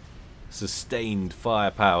sustained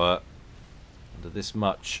firepower, under this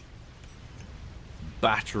much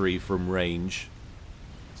battery from range,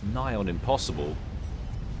 it's nigh on impossible.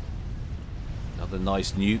 Another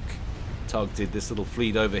nice nuke targeted this little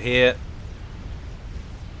fleet over here.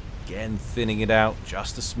 Again, thinning it out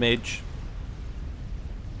just a smidge.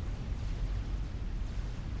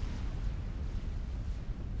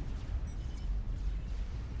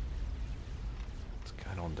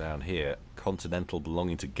 Down here, Continental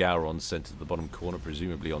belonging to Gowron sent to the bottom corner,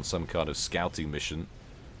 presumably on some kind of scouting mission.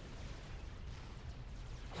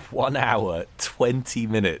 1 hour, 20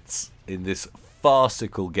 minutes in this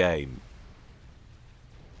farcical game.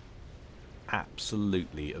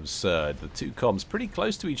 Absolutely absurd. The two comms pretty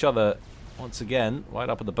close to each other once again, right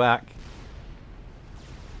up at the back.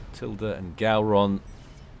 Tilda and Gowron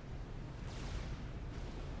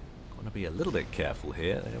want to be a little bit careful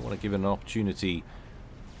here. They don't want to give it an opportunity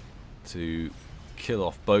to kill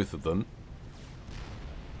off both of them.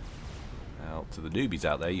 Now, to the newbies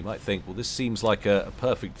out there, you might think, well, this seems like a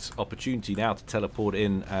perfect opportunity now to teleport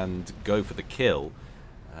in and go for the kill.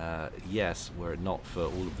 Yes, were it not for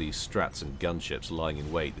all of these strats and gunships lying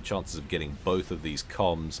in wait, the chances of getting both of these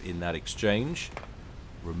comms in that exchange,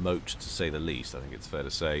 remote to say the least, I think it's fair to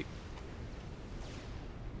say.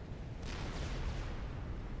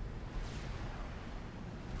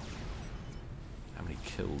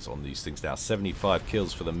 Kills on these things now. 75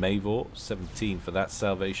 kills for the Mavor, 17 for that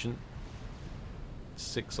Salvation,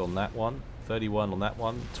 6 on that one, 31 on that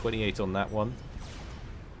one, 28 on that one.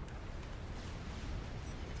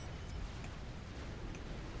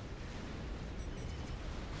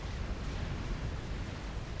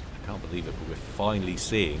 I can't believe it, but we're finally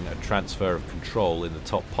seeing a transfer of control in the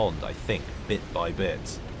top pond, I think, bit by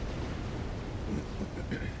bit.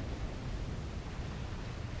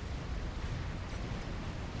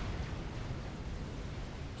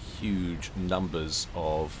 Huge numbers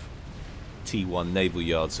of T1 naval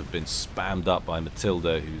yards have been spammed up by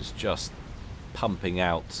Matilda, who's just pumping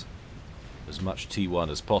out as much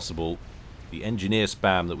T1 as possible. The engineer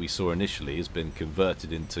spam that we saw initially has been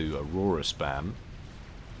converted into Aurora spam.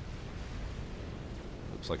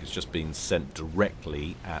 Looks like it's just being sent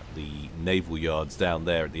directly at the naval yards down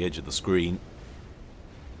there at the edge of the screen.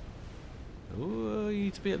 Ooh, you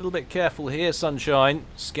need to be a little bit careful here, Sunshine.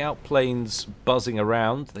 Scout planes buzzing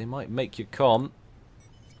around. They might make you con.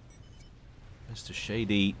 Mr.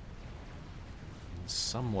 Shady in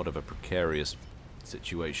somewhat of a precarious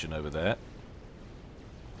situation over there.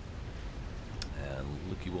 And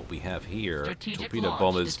looky what we have here. Strategic Torpedo launch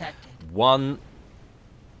bombers. detected. One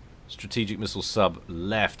strategic missile sub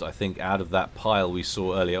left, I think, out of that pile we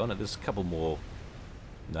saw earlier. Oh no, there's a couple more.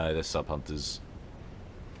 No, they're sub hunters.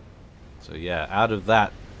 So yeah, out of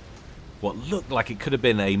that, what looked like it could have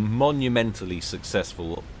been a monumentally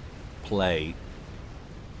successful play,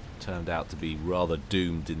 turned out to be rather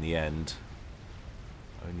doomed in the end.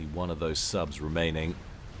 Only one of those subs remaining.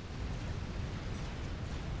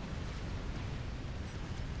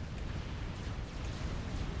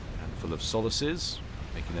 Handful of solaces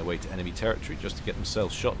making their way to enemy territory just to get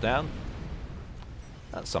themselves shot down.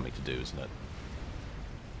 That's something to do, isn't it?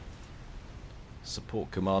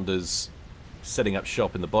 Support commanders setting up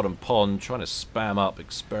shop in the bottom pond, trying to spam up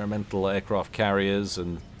experimental aircraft carriers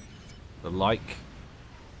and the like.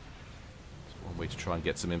 It's one way to try and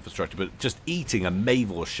get some infrastructure, but just eating a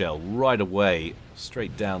Mavor shell right away,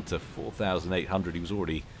 straight down to 4,800. He was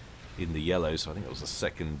already in the yellow, so I think it was the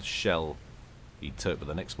second shell he took, but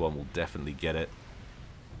the next one will definitely get it.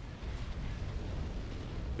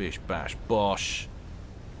 Bish, bash, bosh.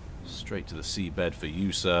 Straight to the seabed for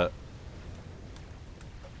you, sir.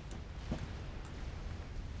 Now,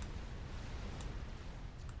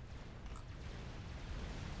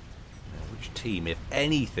 which team, if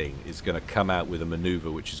anything, is going to come out with a maneuver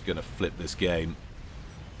which is going to flip this game?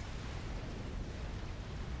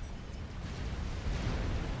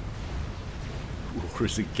 Or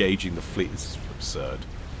is engaging the fleet? This is absurd.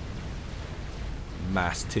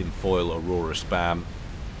 Mass tinfoil Aurora spam,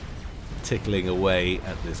 tickling away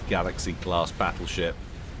at this Galaxy-class battleship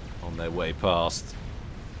on their way past.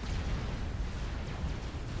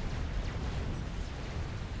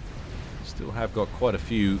 Still have got quite a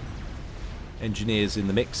few engineers in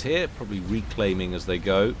the mix here, probably reclaiming as they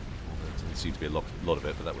go. Well, there doesn't seem to be a lot of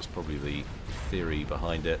it, but that was probably the theory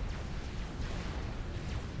behind it.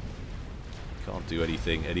 Can't do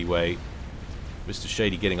anything anyway. Mr.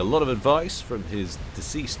 Shady getting a lot of advice from his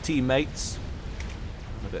deceased teammates.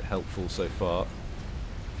 A bit helpful so far.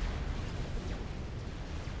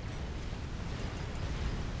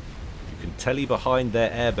 You can telly behind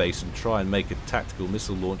their airbase and try and make a tactical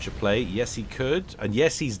missile launcher play. Yes, he could, and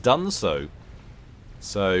yes, he's done so.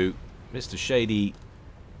 So, Mr. Shady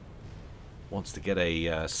wants to get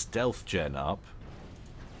a stealth gen up,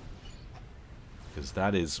 because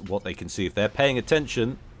that is what they can see. If they're paying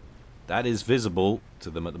attention, that is visible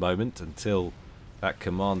to them at the moment until that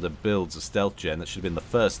commander builds a stealth gen. That should have been the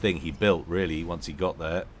first thing he built, really, once he got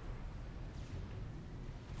there.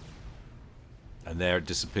 And there it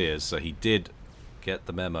disappears. So he did get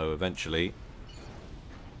the memo eventually.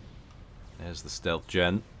 There's the stealth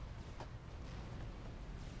gen.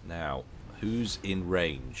 Now, who's in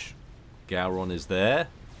range? Gowron is there.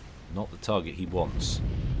 Not the target he wants.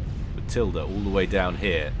 Matilda all the way down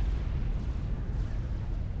here.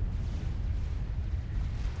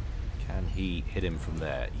 Can he hit him from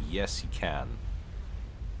there? Yes, he can.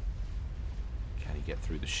 Can he get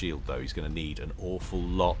through the shield, though? He's going to need an awful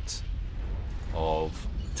lot of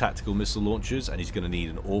tactical missile launchers, and he's going to need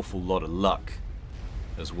an awful lot of luck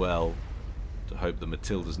as well to hope that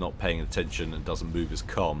Matilda's not paying attention and doesn't move his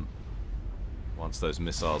comm once those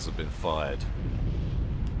missiles have been fired.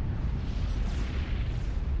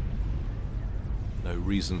 No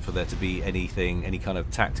reason for there to be anything, any kind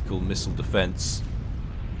of tactical missile defense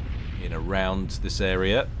in around this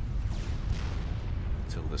area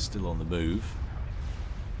until they're still on the move.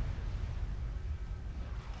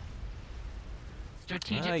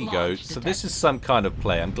 There you go. So this is some kind of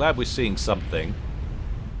play. I'm glad we're seeing something.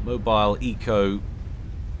 Mobile eco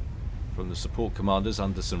from the support commanders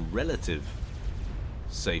under some relative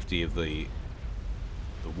safety of the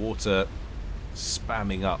water,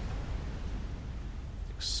 spamming up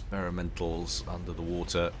experimentals under the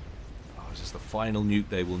water. Is this the final nuke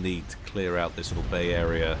they will need to clear out this little bay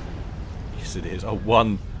area? Yes, it is.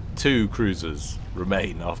 Oh, 2 cruisers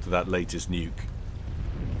remain after that latest nuke.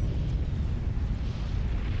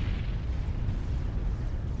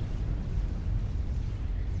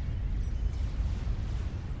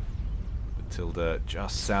 Matilda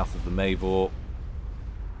just south of the Mavor.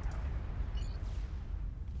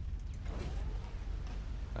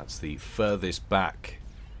 That's the furthest back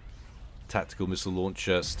tactical missile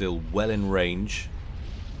launcher, still well in range,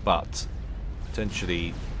 but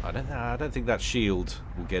Potentially, I don't think that shield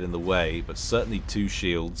will get in the way, but certainly 2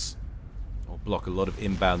 shields will block a lot of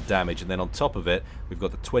inbound damage. And then on top of it, we've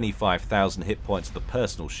got the 25,000 hit points of the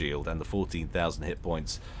personal shield and the 14,000 hit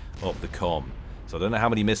points of the comm. So I don't know how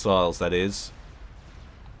many missiles that is,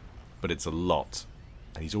 but it's a lot.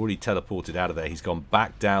 And he's already teleported out of there. He's gone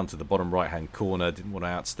back down to the bottom right-hand corner. Didn't want to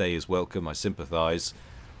outstay his welcome. I sympathise.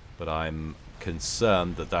 But I'm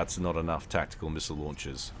concerned that that's not enough tactical missile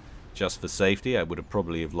launchers. Just for safety, I would have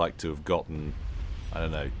probably liked to have gotten, I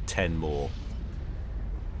don't know, 10 more.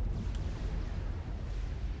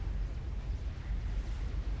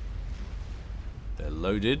 They're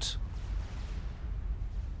loaded.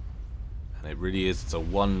 And it really is, it's a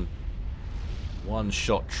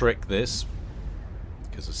one-shot trick, this.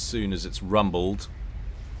 Because as soon as it's rumbled,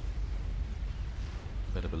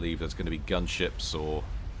 better believe there's going to be gunships or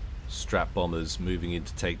strap bombers moving in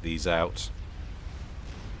to take these out.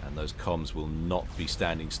 And those comms will not be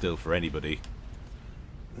standing still for anybody.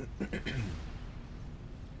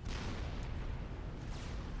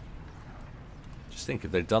 Just think,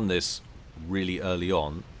 if they'd done this really early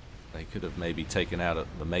on, they could have maybe taken out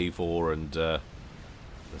the Mavor and the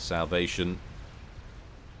Salvation.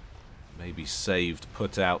 Maybe saved,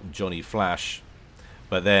 put out Johnny Flash.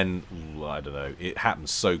 But then, I don't know, it happened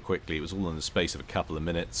so quickly. It was all in the space of a couple of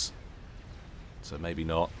minutes. So maybe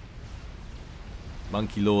not.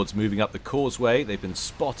 Monkey Lords moving up the causeway. They've been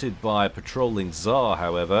spotted by a patrolling Tsar,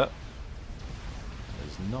 however.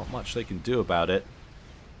 There's not much they can do about it.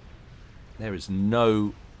 There is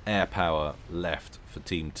no air power left for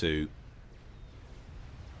Team 2.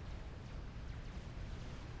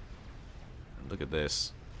 And look at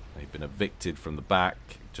this. They've been evicted from the back,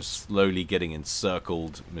 just slowly getting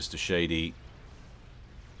encircled, Mr. Shady.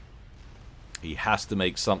 He has to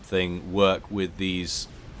make something work with these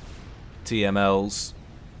TMLs.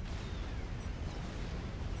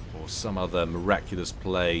 Or some other miraculous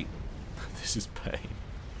play. This is pain.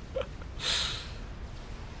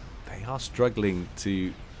 They are struggling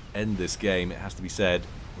to end this game, it has to be said.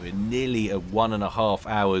 We're nearly at 1.5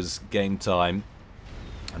 hours game time.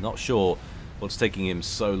 I'm not sure what's taking him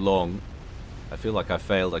so long. I feel like I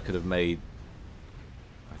failed. I could make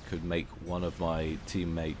one of my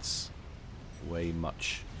teammates way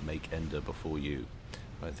much make ender before you.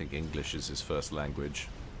 I don't think English is his first language.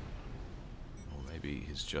 Or maybe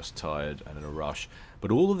he's just tired and in a rush.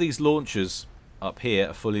 But all of these launchers up here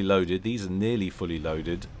are fully loaded. These are nearly fully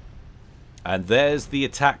loaded. And there's the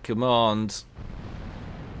attack command.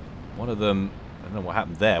 One of them, I don't know what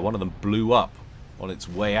happened there. One of them blew up on its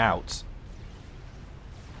way out.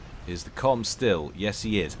 Is the comm still? Yes,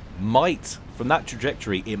 he is. Might, from that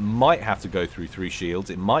trajectory, it might have to go through 3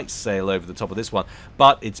 shields. It might sail over the top of this one.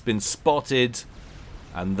 But it's been spotted.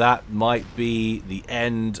 And that might be the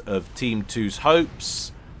end of Team 2's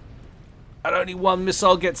hopes. And only 1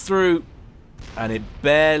 missile gets through. And it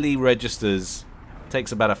barely registers.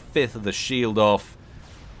 Takes about 1/5 of the shield off.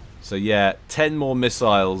 So yeah, 10 more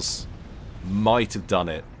missiles might have done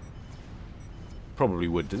it. Probably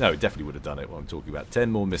would. No, it definitely would have done it, what I'm talking about.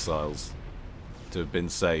 10 more missiles to have been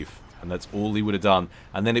safe. And that's all he would have done.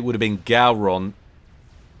 And then it would have been Gowron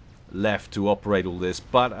left to operate all this.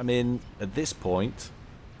 But, I mean, at this point,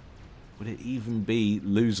 would it even be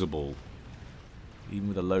losable? Even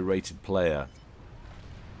with a low-rated player.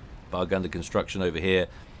 Bug under construction over here.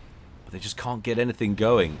 But they just can't get anything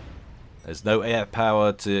going. There's no air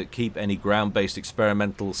power to keep any ground-based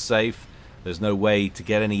experimentals safe. There's no way to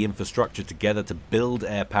get any infrastructure together to build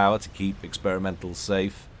air power to keep experimentals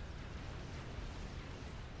safe.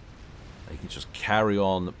 They can just carry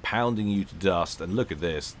on pounding you to dust. And look at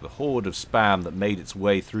this. The horde of spam that made its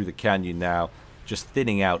way through the canyon now. Just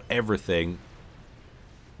thinning out everything.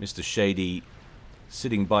 Mr. Shady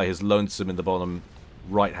sitting by his lonesome in the bottom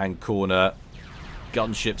right-hand corner.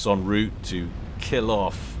 Gunships en route to kill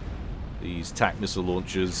off these TAC missile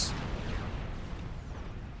launchers.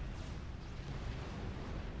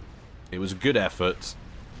 It was a good effort,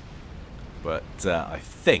 but I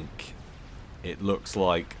think it looks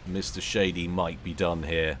like Mr. Shady might be done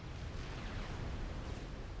here.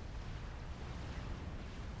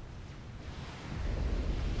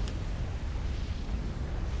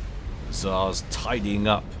 Tsar's tidying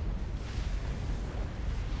up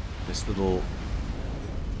this little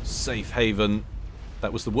safe haven.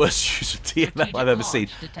 That was the worst use of TML I've ever seen.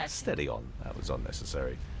 Steady on. That was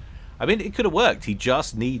unnecessary. I mean, it could have worked. He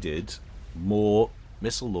just needed more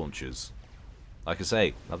missile launchers. Like I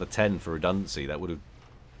say, another 10 for redundancy. That would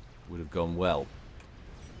have gone well.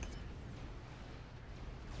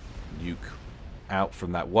 Nuke out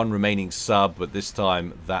from that one remaining sub, but this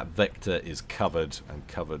time that vector is covered, and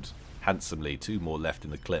covered handsomely. 2 more left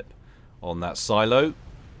in the clip on that silo.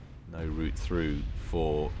 No route through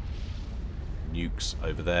for nukes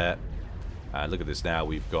over there. And look at this now.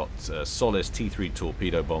 We've got Solace T3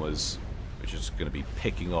 torpedo bombers, which is going to be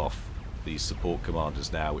picking off these support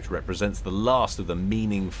commanders now, which represents the last of the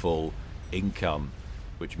meaningful income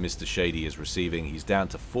which Mr. Shady is receiving. He's down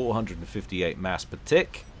to 458 mass per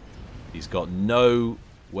tick. He's got no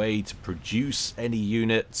way to produce any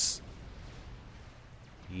units.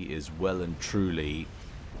 He is well and truly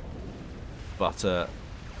battered,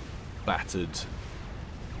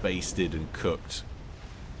 basted and cooked.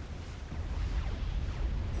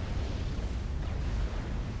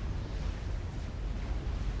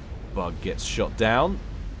 Bug gets shot down.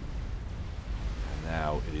 And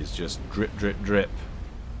now it is just drip, drip, drip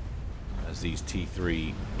as these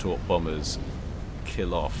T3 torp bombers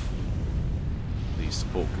kill off these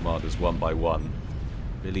support commanders one by one.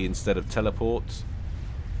 Billy, instead of teleport,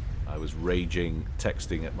 I was raging,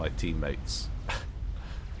 texting at my teammates.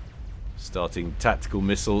 Starting tactical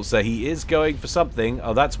missiles. So he is going for something.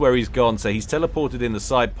 Oh, that's where he's gone. So he's teleported in the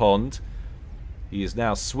side pond. He is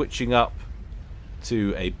now switching up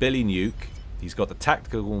to a Billy nuke. He's got the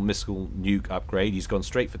tactical missile nuke upgrade. He's gone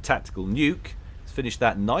straight for tactical nuke. He's finished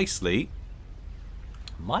that nicely.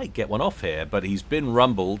 Might get one off here, but he's been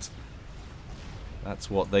rumbled.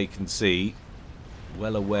 That's what they can see.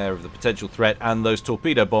 Well aware of the potential threat, and those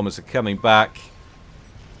torpedo bombers are coming back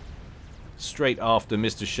straight after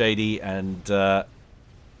Mr. Shady, and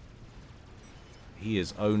he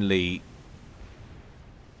is only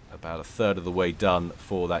about a third of the way done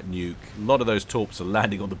for that nuke. A lot of those torps are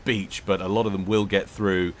landing on the beach, but a lot of them will get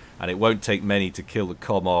through, and it won't take many to kill the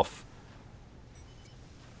comm off.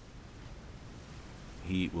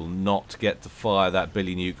 He will not get to fire that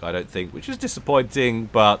Billy nuke, I don't think, which is disappointing,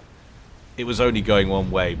 but it was only going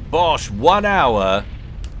one way. Bosh, 1 hour,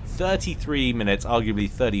 33 minutes, arguably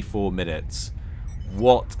 34 minutes.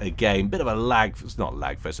 What a game. Bit of a lag, it's not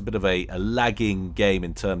lag fest, a bit of a lagging game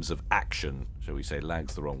in terms of action. Shall we say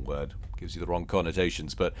lag's the wrong word, gives you the wrong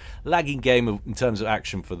connotations, but lagging game in terms of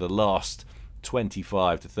action for the last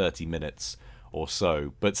 25 to 30 minutes or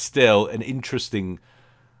so. But still, an interesting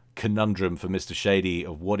conundrum for Mr. Shady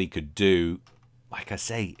of what he could do. Like I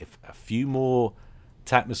say, if a few more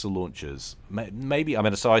TAC missile launchers, maybe, I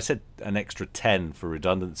mean, so I said an extra 10 for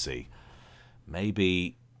redundancy.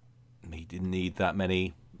 Maybe he didn't need that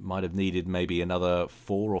many. Might have needed maybe another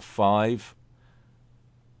 4 or 5.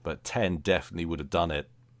 But 10 definitely would have done it.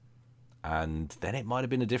 And then it might have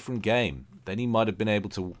been a different game. Then he might have been able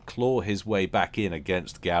to claw his way back in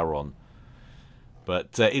against Gowron.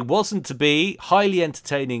 But it wasn't to be. Highly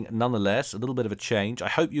entertaining nonetheless. A little bit of a change. I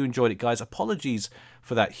hope you enjoyed it, guys. Apologies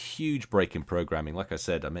for that huge break in programming. Like I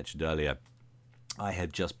said, I mentioned earlier, I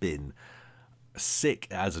have just been sick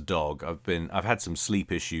as a dog. I've had some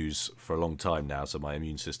sleep issues for a long time now, so my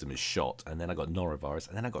immune system is shot. And then I got norovirus,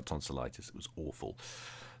 and then I got tonsillitis. It was awful.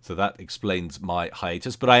 So that explains my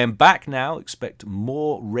hiatus. But I am back now. Expect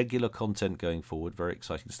more regular content going forward. Very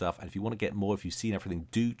exciting stuff. And if you want to get more, if you've seen everything,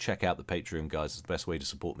 do check out the Patreon, guys. It's the best way to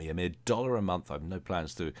support me. A mere $1 a month. I have no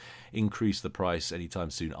plans to increase the price anytime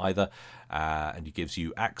soon either. And it gives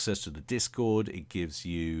you access to the Discord. It gives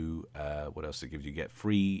you, what else it gives you? You get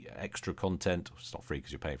free extra content. It's not free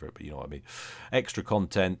because you're paying for it, but you know what I mean. Extra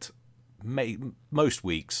content. Most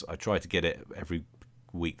weeks, I try to get it every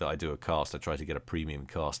week that I do a cast. I try to get a premium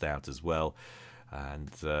cast out as well, and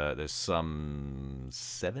there's some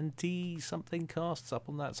 70 something casts up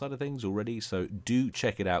on that side of things already, so do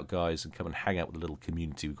check it out, guys, and come and hang out with the little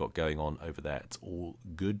community we've got going on over there. It's all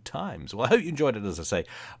good times. Well, I hope you enjoyed it. As I say,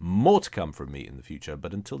 more to come from me in the future,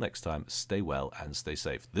 but until next time, stay well and stay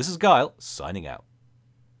safe. This is Guile signing out.